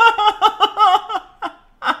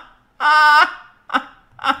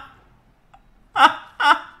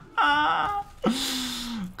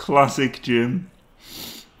 Classic Jim.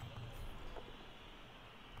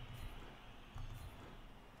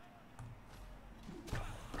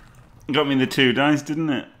 Got me the 2 dice, didn't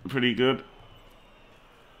it? Pretty good.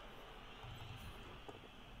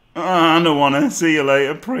 I don't wanna. See you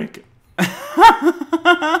later, prick.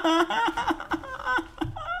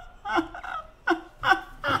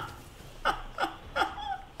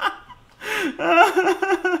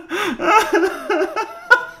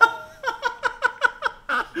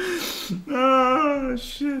 Oh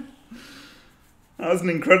shit. That was an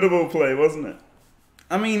incredible play, wasn't it?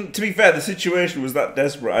 I mean, to be fair, the situation was that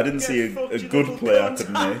desperate. I didn't see a good play I could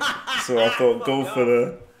make. So I thought go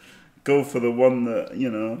for the one that, you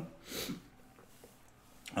know,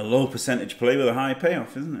 a low percentage play with a high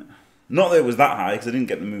payoff, isn't it? Not that it was that high, because I didn't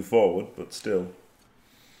get the move forward, but still.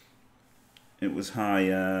 It was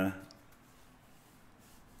high,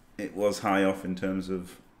 it was high off in terms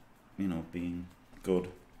of, you know, being good.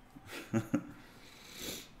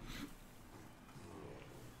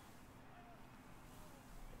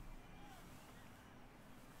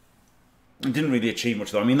 It didn't really achieve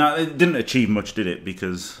much, though. I mean, it didn't achieve much, did it?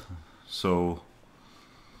 Because, so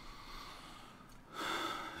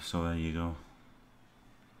there you go.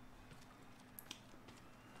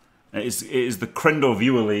 It is the Crendor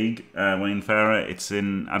Viewer League, Wayne Farrer. It's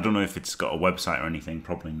in, I don't know if it's got a website or anything,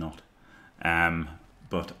 probably not.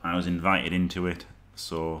 But I was invited into it,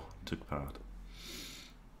 so took part.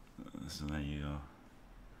 So there you go.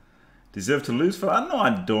 Deserve to lose for that? No, I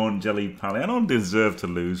don't, Jelly Pally. I don't deserve to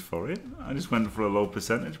lose for it. I just went for a low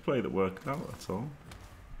percentage play that worked out, that's all.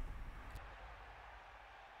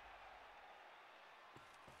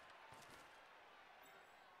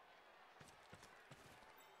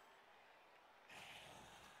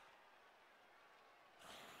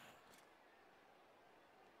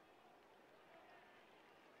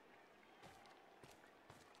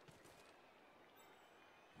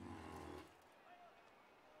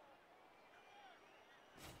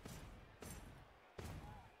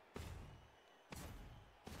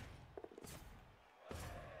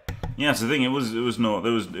 Yeah, that's the thing. It was a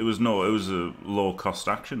low cost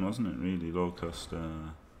action, wasn't it? Really low cost.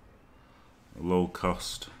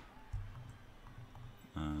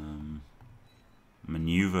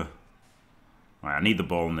 Maneuver. Right, I need the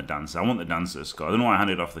ball and the dancer. I want the dancer to score. I don't know why I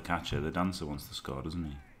handed off the catcher. The dancer wants to score, doesn't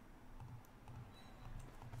he?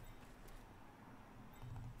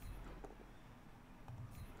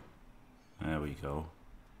 There we go.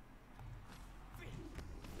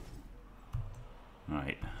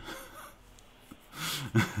 Right.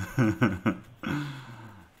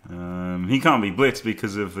 He can't be blitzed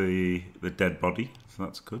because of the dead body, so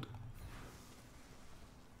that's good.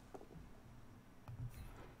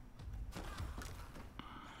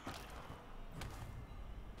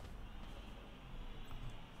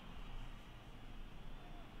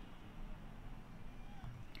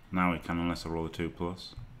 Now we can, unless I roll a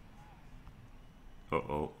 2+.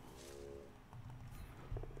 Uh-oh.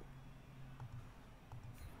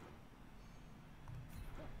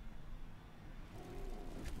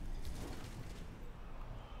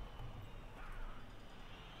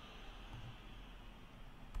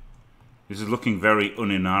 This is looking very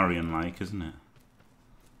un-Enarion-like, isn't it?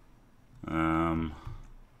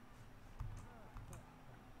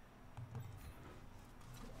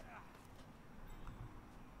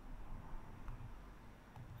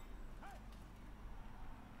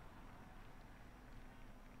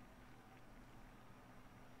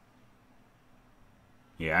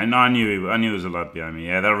 Yeah, I knew it was a lad behind me.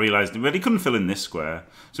 Yeah, I realised, but he couldn't fill in this square,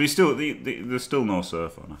 so he's still there's still no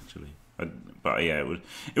surf on actually. But yeah,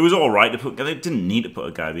 it was all right to put. They didn't need to put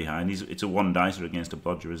a guy behind. It's a one dicer against a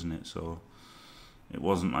bodger, isn't it? So it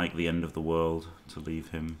wasn't like the end of the world to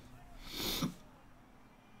leave him.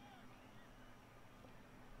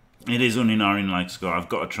 It is un-Enarion like score. I've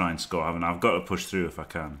got to try and score, haven't I? I've got to push through if I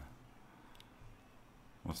can.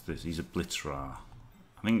 What's this? He's a Blitzra.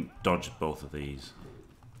 I think dodged both of these.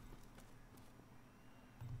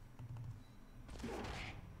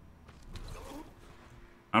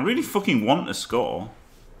 I really fucking want to score,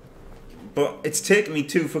 but it's taken me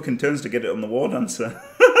 2 fucking turns to get it on the war dancer.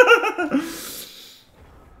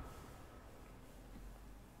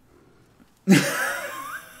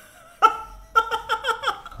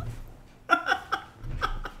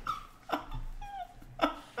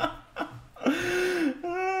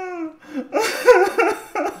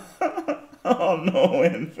 Oh no,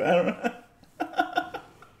 Inferno.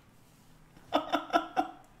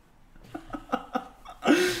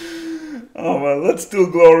 Oh well, that's still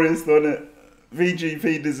glorious, though, isn't it?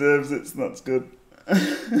 VGP deserves it, so that's good.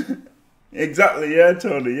 Exactly, yeah,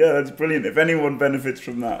 Tony. Yeah, that's brilliant. If anyone benefits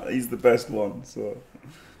from that, he's the best one. So,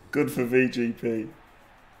 good for VGP.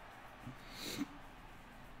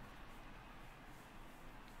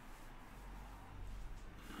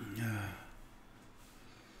 Yeah.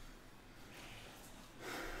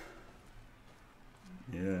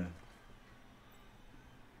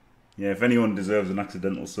 Yeah, if anyone deserves an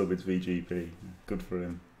accidental sub, it's VGP. Good for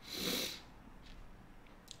him.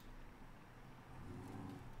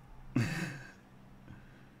 Oh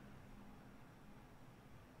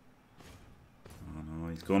no,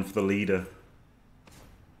 he's going for the leader.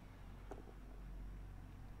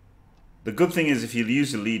 The good thing is if you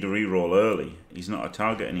use the leader reroll early, he's not a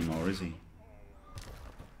target anymore, is he?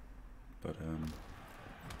 But,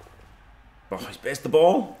 oh, he's based the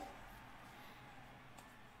ball.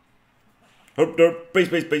 Up there,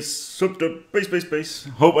 base. Up there, base.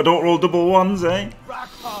 Hope I don't roll double ones, eh? Rock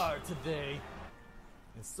hard today.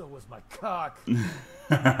 And so was my cock.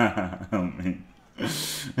 Help me.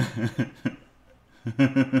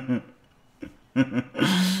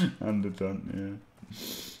 Underdone, yeah.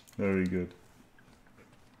 Very good.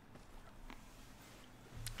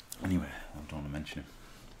 Anyway, I don't want to mention him.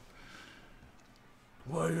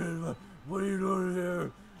 What are you doing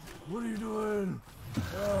here? What are you doing?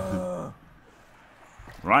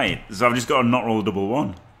 Right, so I've just got to not roll a double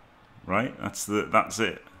one. Right, that's it. That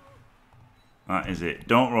is it.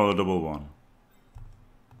 Don't roll a double one.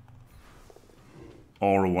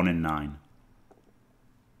 Or a 1 in 9.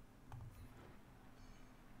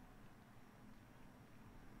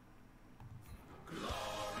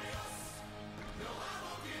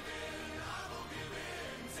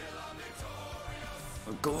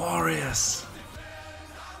 Glorious.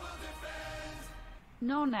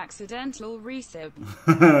 Non-accidental resub.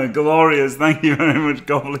 Glorious, thank you very much,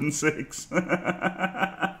 Goblin 6. For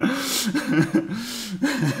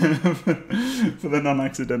the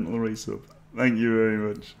non-accidental resub. Thank you very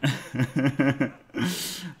much.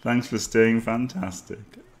 Thanks for staying fantastic.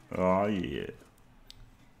 Oh yeah.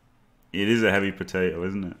 It is a heavy potato,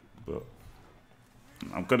 isn't it? But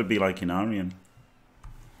I've got to be like Enarion.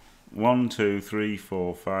 1, 2, 3,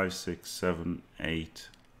 4, 5, 6, 7, 8.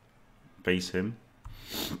 Base him.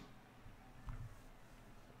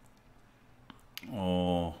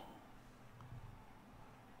 Or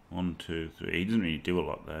 1, 2, 3. He doesn't really do a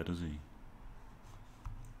lot there, does he?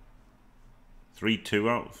 3, 2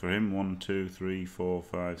 out for him. 1, 2, 3, 4,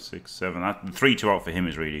 5, 6, 7. That 3, 2 out for him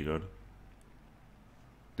is really good.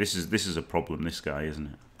 This is a problem. This guy, isn't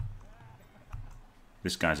it?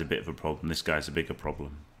 This guy's a bit of a problem. This guy's a bigger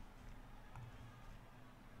problem.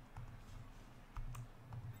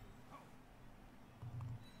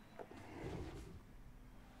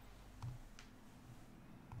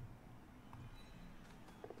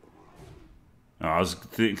 Oh, I was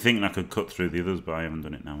thinking I could cut through the others, but I haven't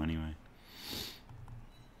done it now anyway.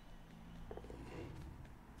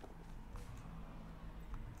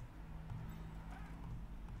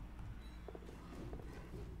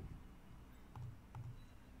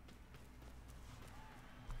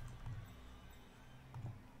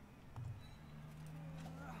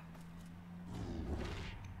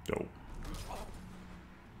 Go.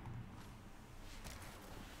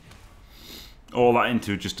 All that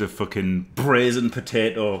into just a fucking brazen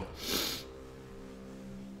potato.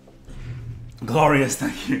 Glorious,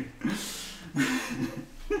 thank you.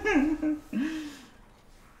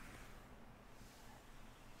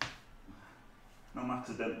 No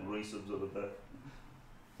accidental resubs over there.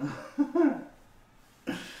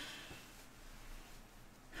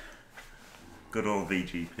 Good old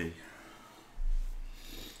VGP.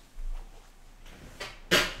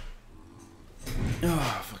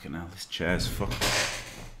 Oh, fucking hell, this chair's fucked.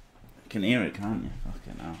 You can hear it, can't you?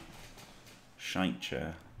 Fucking hell. Shite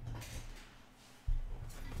chair.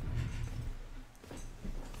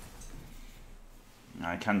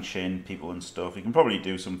 I can chain people and stuff. You can probably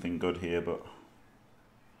do something good here, but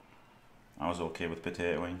I was okay with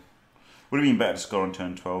potatoing. Would have been better to score on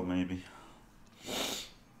turn 12, maybe.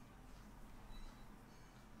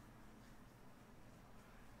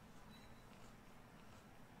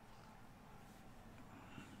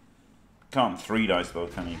 Can't 3 dice though,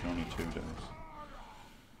 can you? You can only 2 dice.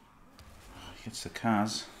 He gets the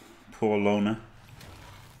Kaz. Poor loner.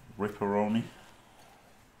 Ripperoni.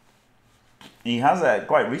 He has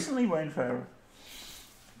quite recently, Wayne Farrer.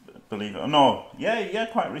 Believe it or no, yeah,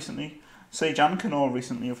 quite recently. Sage and Canor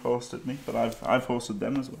recently have hosted me, but I've hosted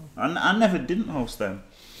them as well. And I never didn't host them,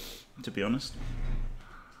 to be honest.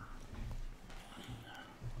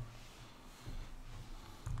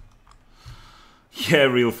 Yeah,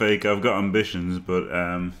 real fake. I've got ambitions, but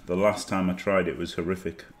the last time I tried it was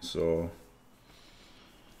horrific. So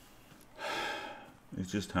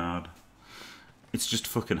it's just hard. It's just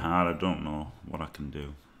fucking hard. I don't know what I can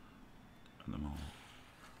do at the moment.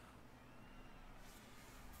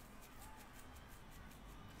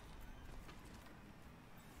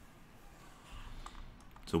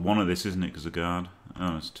 So 1 of this, isn't it? Because of guard.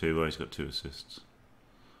 Oh, it's 2. Oh, he's got 2 assists.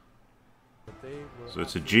 So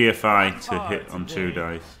it's a GFI to hit on 2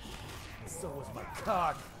 dice.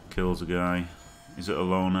 Kills a guy. Is it a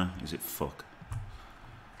loner? Is it fuck?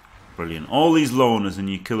 Brilliant. All these loners and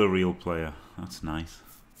you kill a real player. That's nice.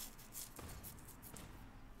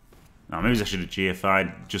 Now maybe I should have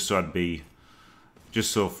GFI'd just so I'd be...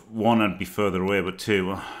 Just so 1 I'd be further away, but 2...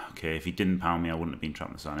 Well, okay, if he didn't power me I wouldn't have been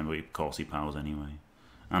trapped in the sign, but of course he powers anyway.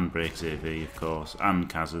 And breaks AV, of course. And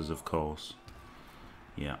Kazas, of course.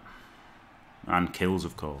 Yeah. And kills,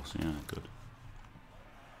 of course. Yeah, good.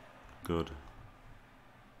 Good.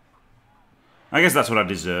 I guess that's what I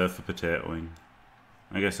deserve for potatoing.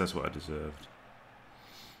 I guess that's what I deserved.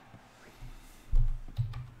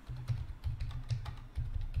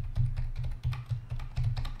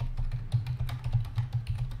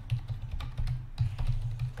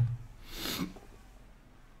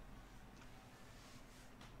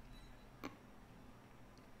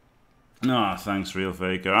 No, thanks, Real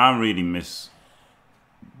Faker. I really miss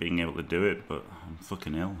being able to do it, but I'm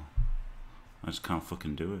fucking ill. I just can't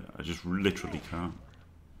fucking do it. I just literally can't.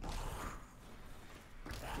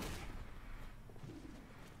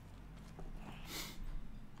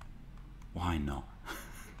 Why not?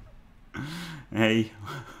 Hey.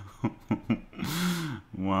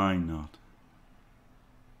 Why not?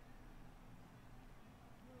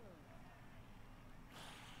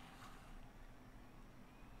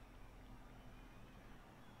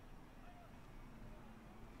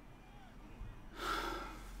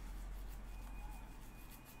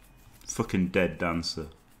 Fucking dead dancer.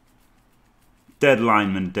 Dead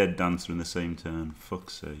lineman, dead dancer in the same turn.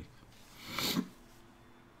 Fuck's sake.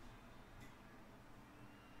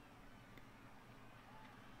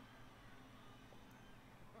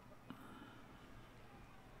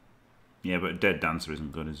 Yeah, but a dead dancer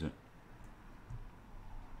isn't good, is it?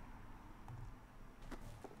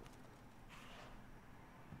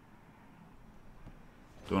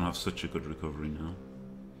 Don't have such a good recovery now.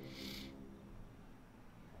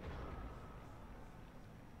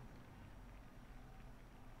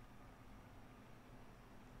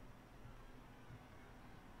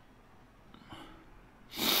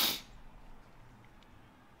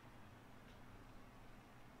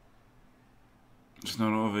 It's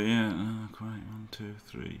not over yet. Oh, quite. 1, 2,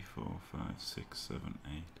 3, 4, 5, 6, 7,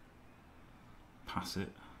 8. Pass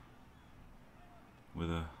it with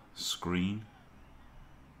a screen.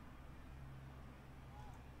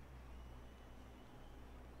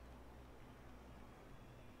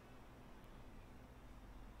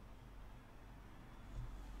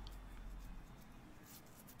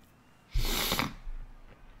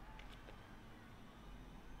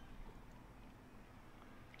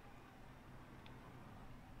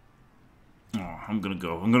 I'm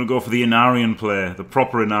gonna go for the Enarion play, the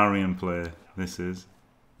proper Enarion play. This is.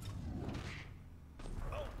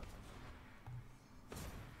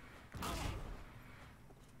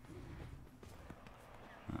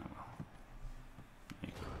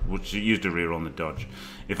 Which used to rear on the dodge.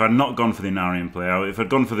 If I'd not gone for the Enarion play, if I'd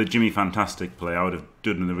gone for the Jimmy Fantastic play, I would have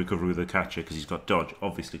done the recovery with the catcher because he's got dodge,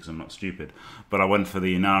 obviously, because I'm not stupid. But I went for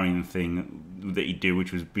the Enarion thing that he'd do,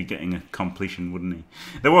 which was be getting a completion, wouldn't he?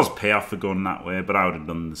 There was payoff for going that way, but I would have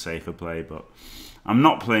done the safer play. But I'm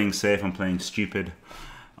not playing safe, I'm playing stupid.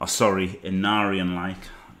 Oh, sorry, Enarion-like.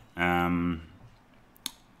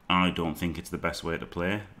 I don't think it's the best way to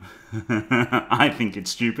play. I think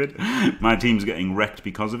it's stupid. My team's getting wrecked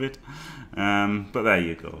because of it. But there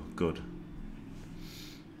you go. Good.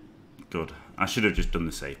 Good. I should have just done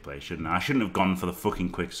the safe play, shouldn't I? I shouldn't have gone for the fucking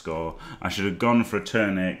quick score. I should have gone for a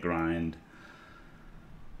turn 8 grind.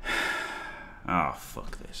 Ah, oh,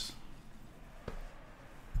 fuck this.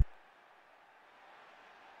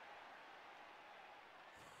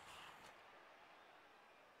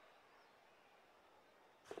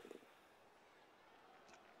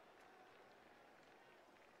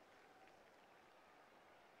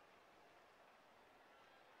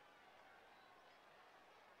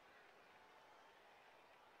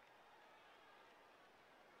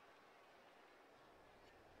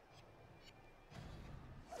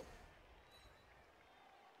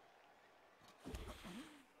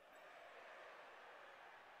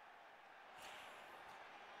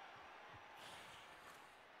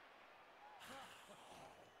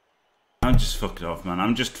 I'm just fucked off, man.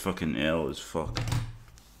 I'm just fucking ill as fuck.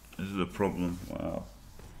 This is the problem. Wow.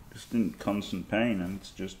 Just in constant pain, and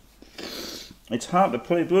it's just... It's hard to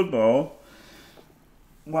play Blood Bowl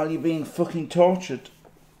while you're being fucking tortured.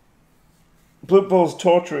 Blood Bowl's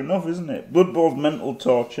torture enough, isn't it? Blood Bowl's mental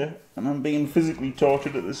torture, and I'm being physically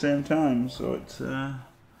tortured at the same time, so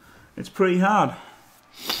it's pretty hard.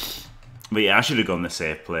 But yeah, I should have gone the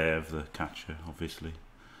safe play of the catcher, obviously.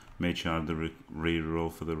 Made sure I had the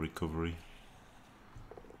re-roll for the recovery.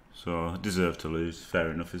 So, I deserve to lose.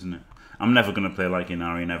 Fair enough, isn't it? I'm never going to play like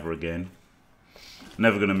Enarion ever again.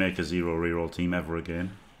 Never going to make a 0 reroll team ever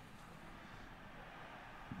again.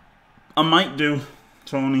 I might do,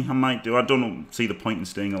 Tony. I might do. I don't see the point in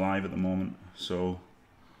staying alive at the moment. So,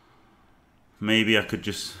 maybe I could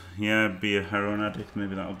just, yeah, be a heroin addict.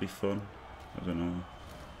 Maybe that would be fun. I don't know.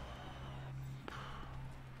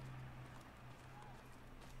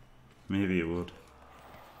 Maybe it would.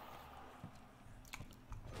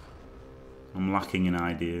 I'm lacking in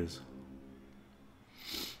ideas.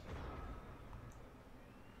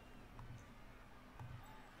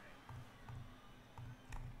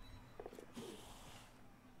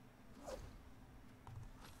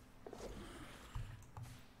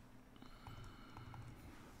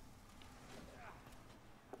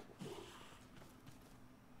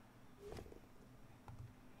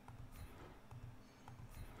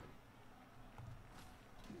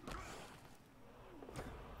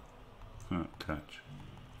 Catch.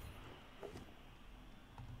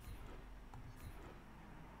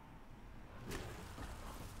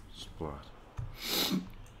 Splat.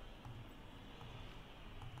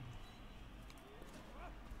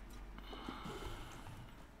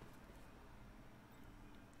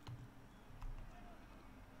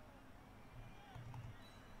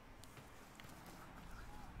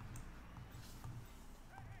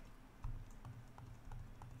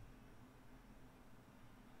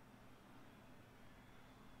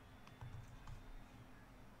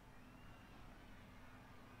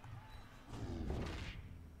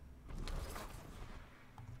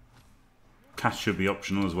 Catch should be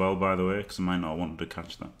optional as well, by the way, because I might not have wanted to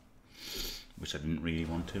catch that, which I didn't really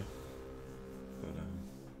want to. But,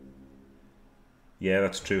 Yeah,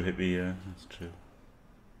 that's true, Hippie. Yeah, that's true.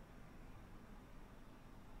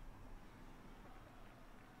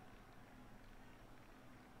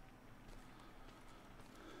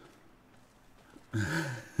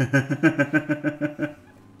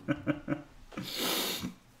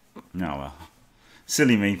 No, well.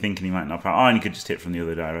 Silly me thinking he might not pass. Oh, and he could just hit from the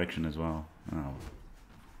other direction as well. Oh, well.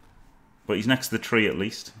 But he's next to the tree at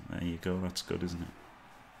least. There you go, that's good, isn't it?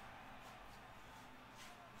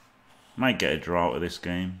 Might get a draw out of this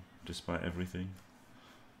game, despite everything.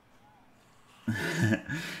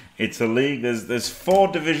 It's a league. There's 4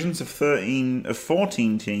 divisions of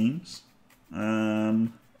 14 teams,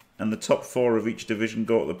 and the top 4 of each division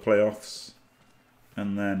go to the playoffs,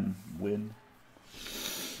 and then win.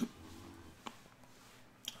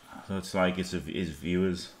 So it's like it's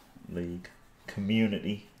viewers league,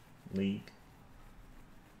 community league.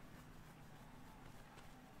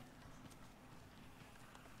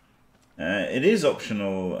 It is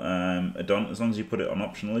optional, Adon, as long as you put it on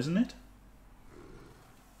optional, isn't it?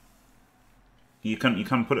 You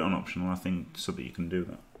can put it on optional, I think, so that you can do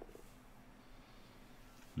that.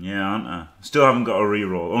 Yeah, aren't I? Still haven't got a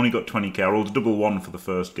reroll. Only got 20k. I rolled a double 1 for the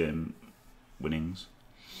first game winnings.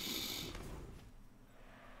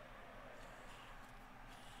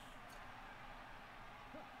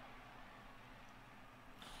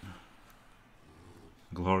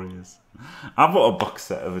 Glorious. I bought a box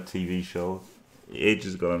set of a TV show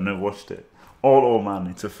ages ago. I've never watched it. Oh man,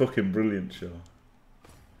 it's a fucking brilliant show.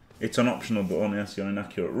 It's an optional, but only asks you on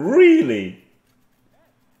inaccurate. Really?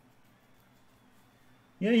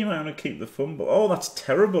 Yeah, you might want to keep the fun, but oh, that's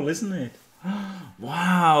terrible, isn't it?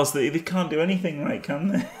 Wow, so they can't do anything right, can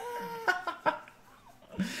they?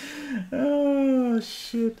 Oh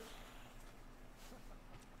shit.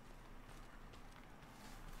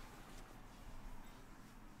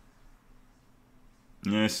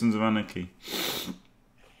 Yeah, Sons of Anarchy.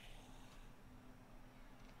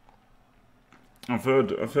 I've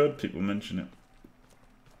heard people mention it.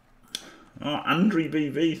 Oh, Andrew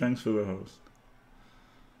BB, thanks for the host.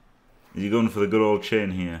 Is he going for the good old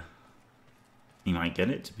chain here? He might get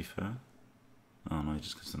it, to be fair. Oh no, he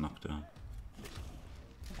just gets the knockdown.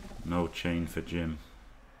 No chain for Jim.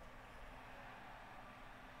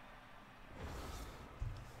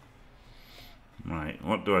 Right,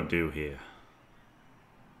 what do I do here?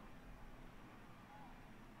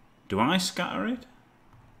 Do I scatter it?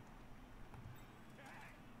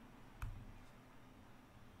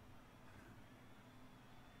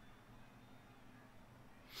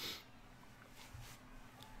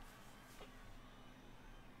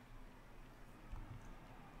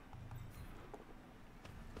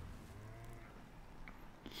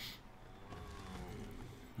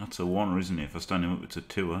 That's a 1, isn't it? If I stand him up, it's a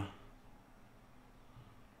 2-er.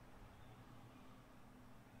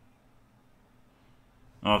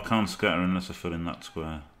 Oh, I can't scatter unless I fill in that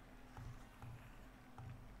square.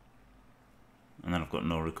 And then I've got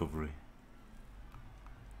no recovery.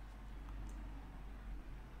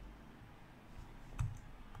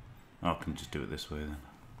 Oh, I can just do it this way then.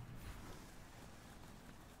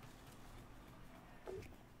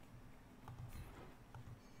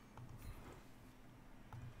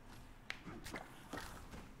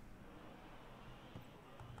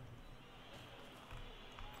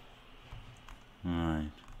 Right.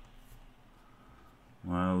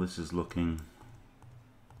 Well, this is looking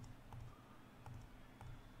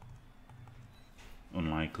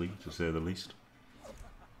unlikely, to say the least.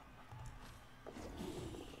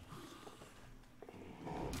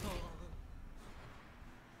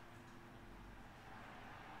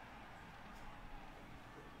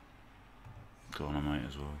 Go on, I might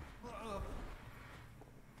as well.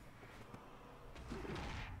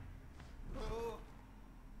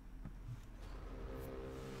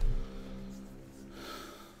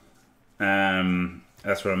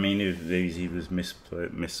 That's what I mean. He was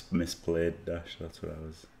misplayed. Dash. That's what I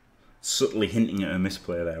was subtly hinting at a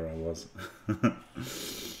misplay there. I was.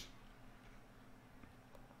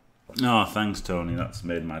 Oh, thanks, Tony. That's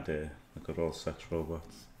made my day. The good old sex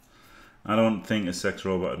robots. I don't think a sex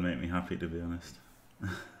robot would make me happy, to be honest.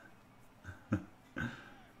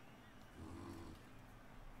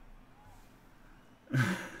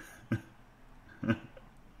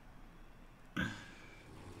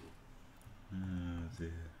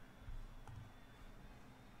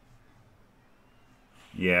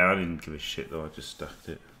 Yeah, I didn't give a shit though, I just stacked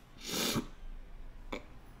it.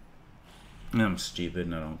 I'm stupid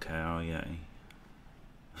and I don't care, oh yeah.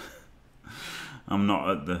 I'm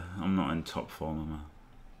not in top form, am I?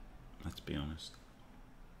 Let's be honest.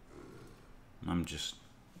 I'm just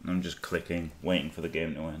clicking, waiting for the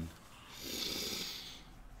game to end.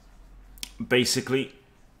 basically.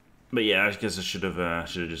 But yeah, I guess I should have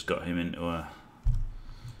just got him into a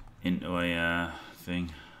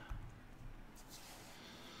thing.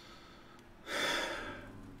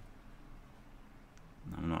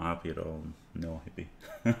 I'm not happy at all. No, hippie.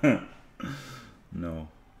 No.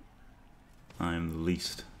 I am the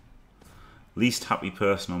least happy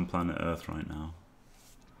person on planet Earth right now.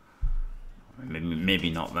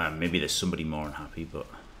 Maybe not them. Maybe there's somebody more unhappy, but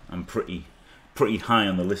I'm pretty high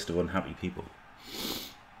on the list of unhappy people.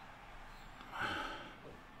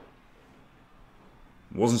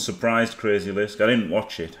 Wasn't surprised, Crazy Lisk. I didn't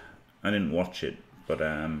watch it, but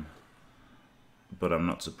I'm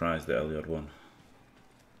not surprised that Elliot won.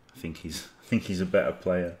 I think he's a better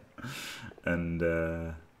player, and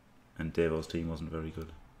Davo's team wasn't very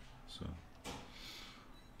good, so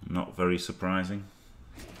not very surprising.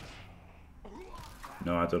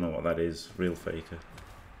 No, I don't know what that is. Real faker.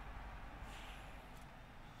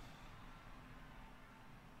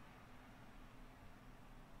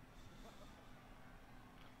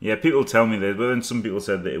 Yeah, people tell me that, but then some people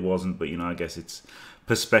said that it wasn't. But you know, I guess it's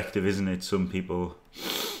perspective, isn't it? Some people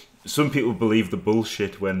believe the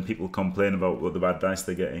bullshit when people complain about what the bad dice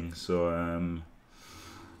they're getting. So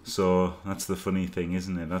that's the funny thing,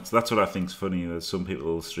 isn't it? That's what I think's funny. That some people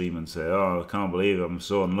will stream and say, "Oh, I can't believe I'm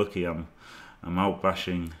so unlucky. I'm out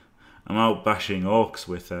bashing orcs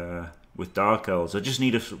with dark elves. I just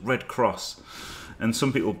need a red cross." And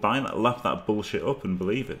some people lap that bullshit up and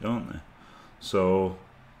believe it, don't they? So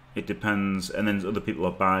it depends, and then other people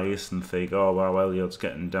are biased and think, "Oh wow, Elliot's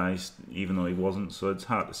getting diced," even though he wasn't. So it's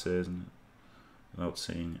hard to say, isn't it, without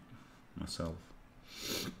seeing it myself.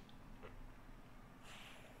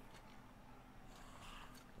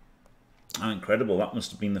 Oh, incredible! That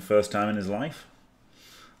must have been the first time in his life,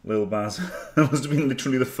 Lil Baz. That must have been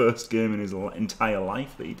literally the first game in his entire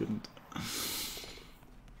life that he didn't.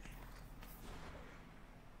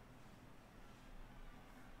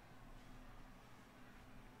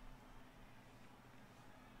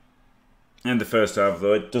 In the first half,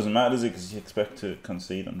 though, it doesn't matter, does it? Because you expect to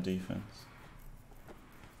concede on defense.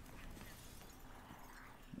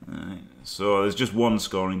 Right. So there's just one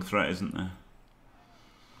scoring threat, isn't there?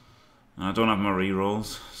 I don't have my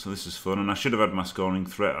rerolls, so this is fun. And I should have had my scoring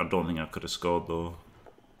threat. I don't think I could have scored, though,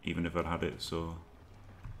 even if I'd had it, so...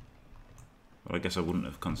 But I guess I wouldn't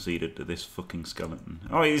have conceded to this fucking skeleton.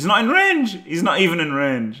 Oh, he's not in range! He's not even in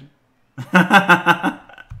range!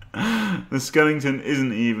 The skeleton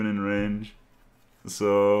isn't even in range.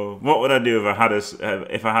 So what would I do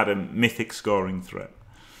if I had a mythic scoring threat?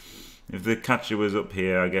 If the catcher was up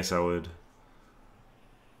here, I guess I'd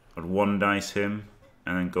one dice him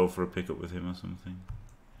and then go for a pickup with him or something.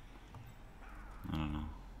 I don't know.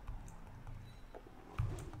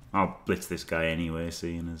 I'll blitz this guy anyway,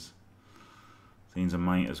 seeing as I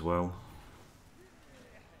might as well.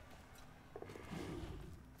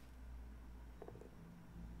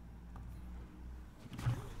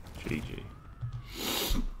 GG.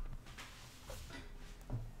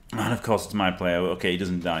 And of course it's my player. Okay, he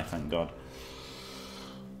doesn't die, thank God.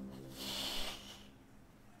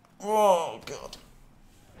 Oh, God.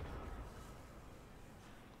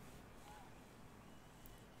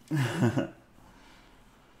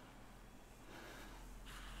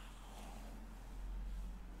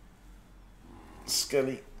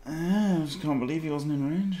 Skelly. I just can't believe he wasn't in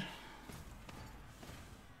range.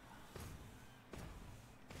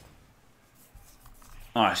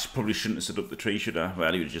 Oh, I probably shouldn't have set up the tree, should I?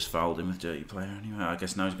 Well, he would have just fouled him with Dirty Player anyway. I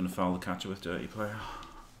guess now he's going to foul the catcher with Dirty Player.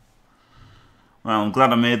 Well, I'm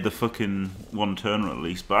glad I made the fucking one turner at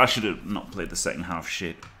least, but I should have not played the second half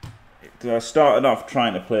shit. I started off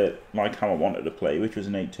trying to play it like how I wanted to play, which was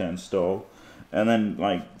an 8-turn stall. And then,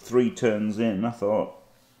 like, 3 turns in, I thought,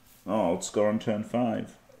 oh, I'll score on turn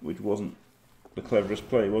 5, which wasn't the cleverest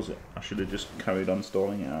play, was it? I should have just carried on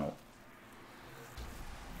stalling it out.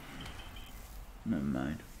 Never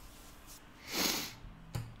mind.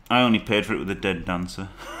 I only paid for it with a dead dancer.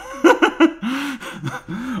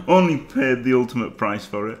 Only paid the ultimate price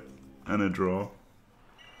for it. And a draw.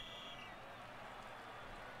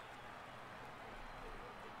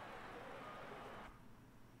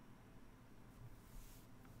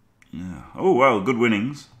 Yeah. Oh wow, good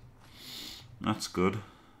winnings. That's good.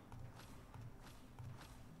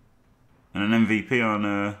 And an MVP on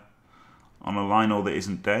a Lionel that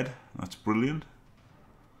isn't dead. That's brilliant.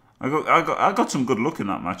 I got some good luck in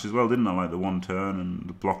that match as well, didn't I? Like the one turn and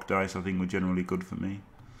the block dice, I think were generally good for me.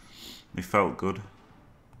 They felt good.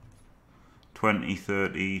 20,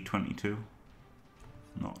 30, 22.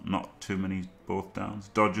 Not too many both downs.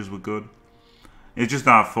 Dodgers were good. It's just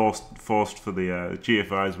that forced for the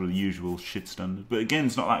GFIs were the usual shit standard. But again,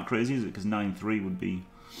 it's not that crazy, is it? Because 9-3 would be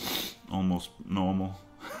almost normal.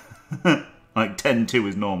 Like 10-2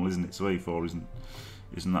 is normal, isn't it? So A4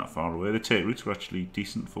 isn't that far away. The take routes were actually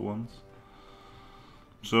decent for once.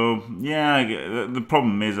 So yeah, the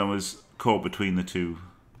problem is I was caught between the two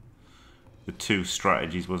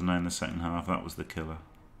strategies, wasn't I, in the second half? That was the killer.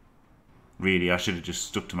 Really, I should have just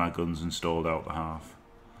stuck to my guns and stalled out the half,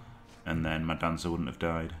 and then my dancer wouldn't have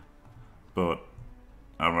died. But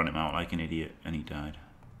I ran him out like an idiot, and he died.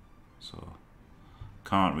 So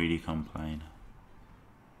can't really complain.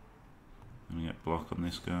 I'm gonna get block on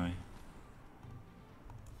this guy,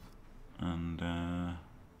 and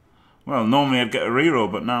well, normally I'd get a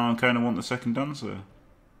reroll, but now I kind of want the second dancer.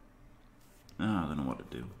 I don't know what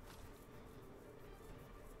to do.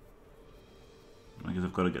 I guess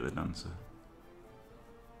I've got to get the dancer.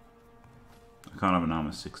 I can't have an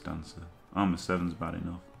armor 6 dancer. Armor 7's bad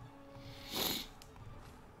enough.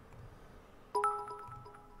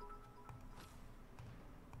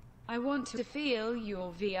 I want to feel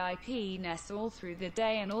your VIP-ness all through the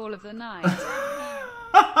day and all of the night.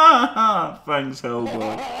 Thanks,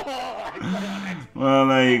 Hellboy. Well,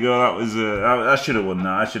 there you go. That was. I should have won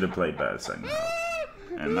that. I should have played better second half.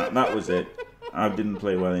 And that was it. I didn't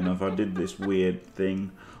play well enough. I did this weird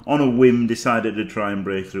thing. On a whim, decided to try and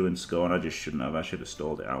break through and score, and I just shouldn't have. I should have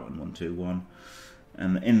stalled it out and won 2-1.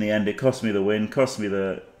 And in the end, it cost me the win, cost me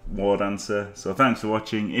the war dancer. So thanks for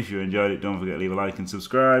watching. If you enjoyed it, don't forget to leave a like and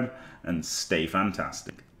subscribe, and stay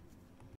fantastic.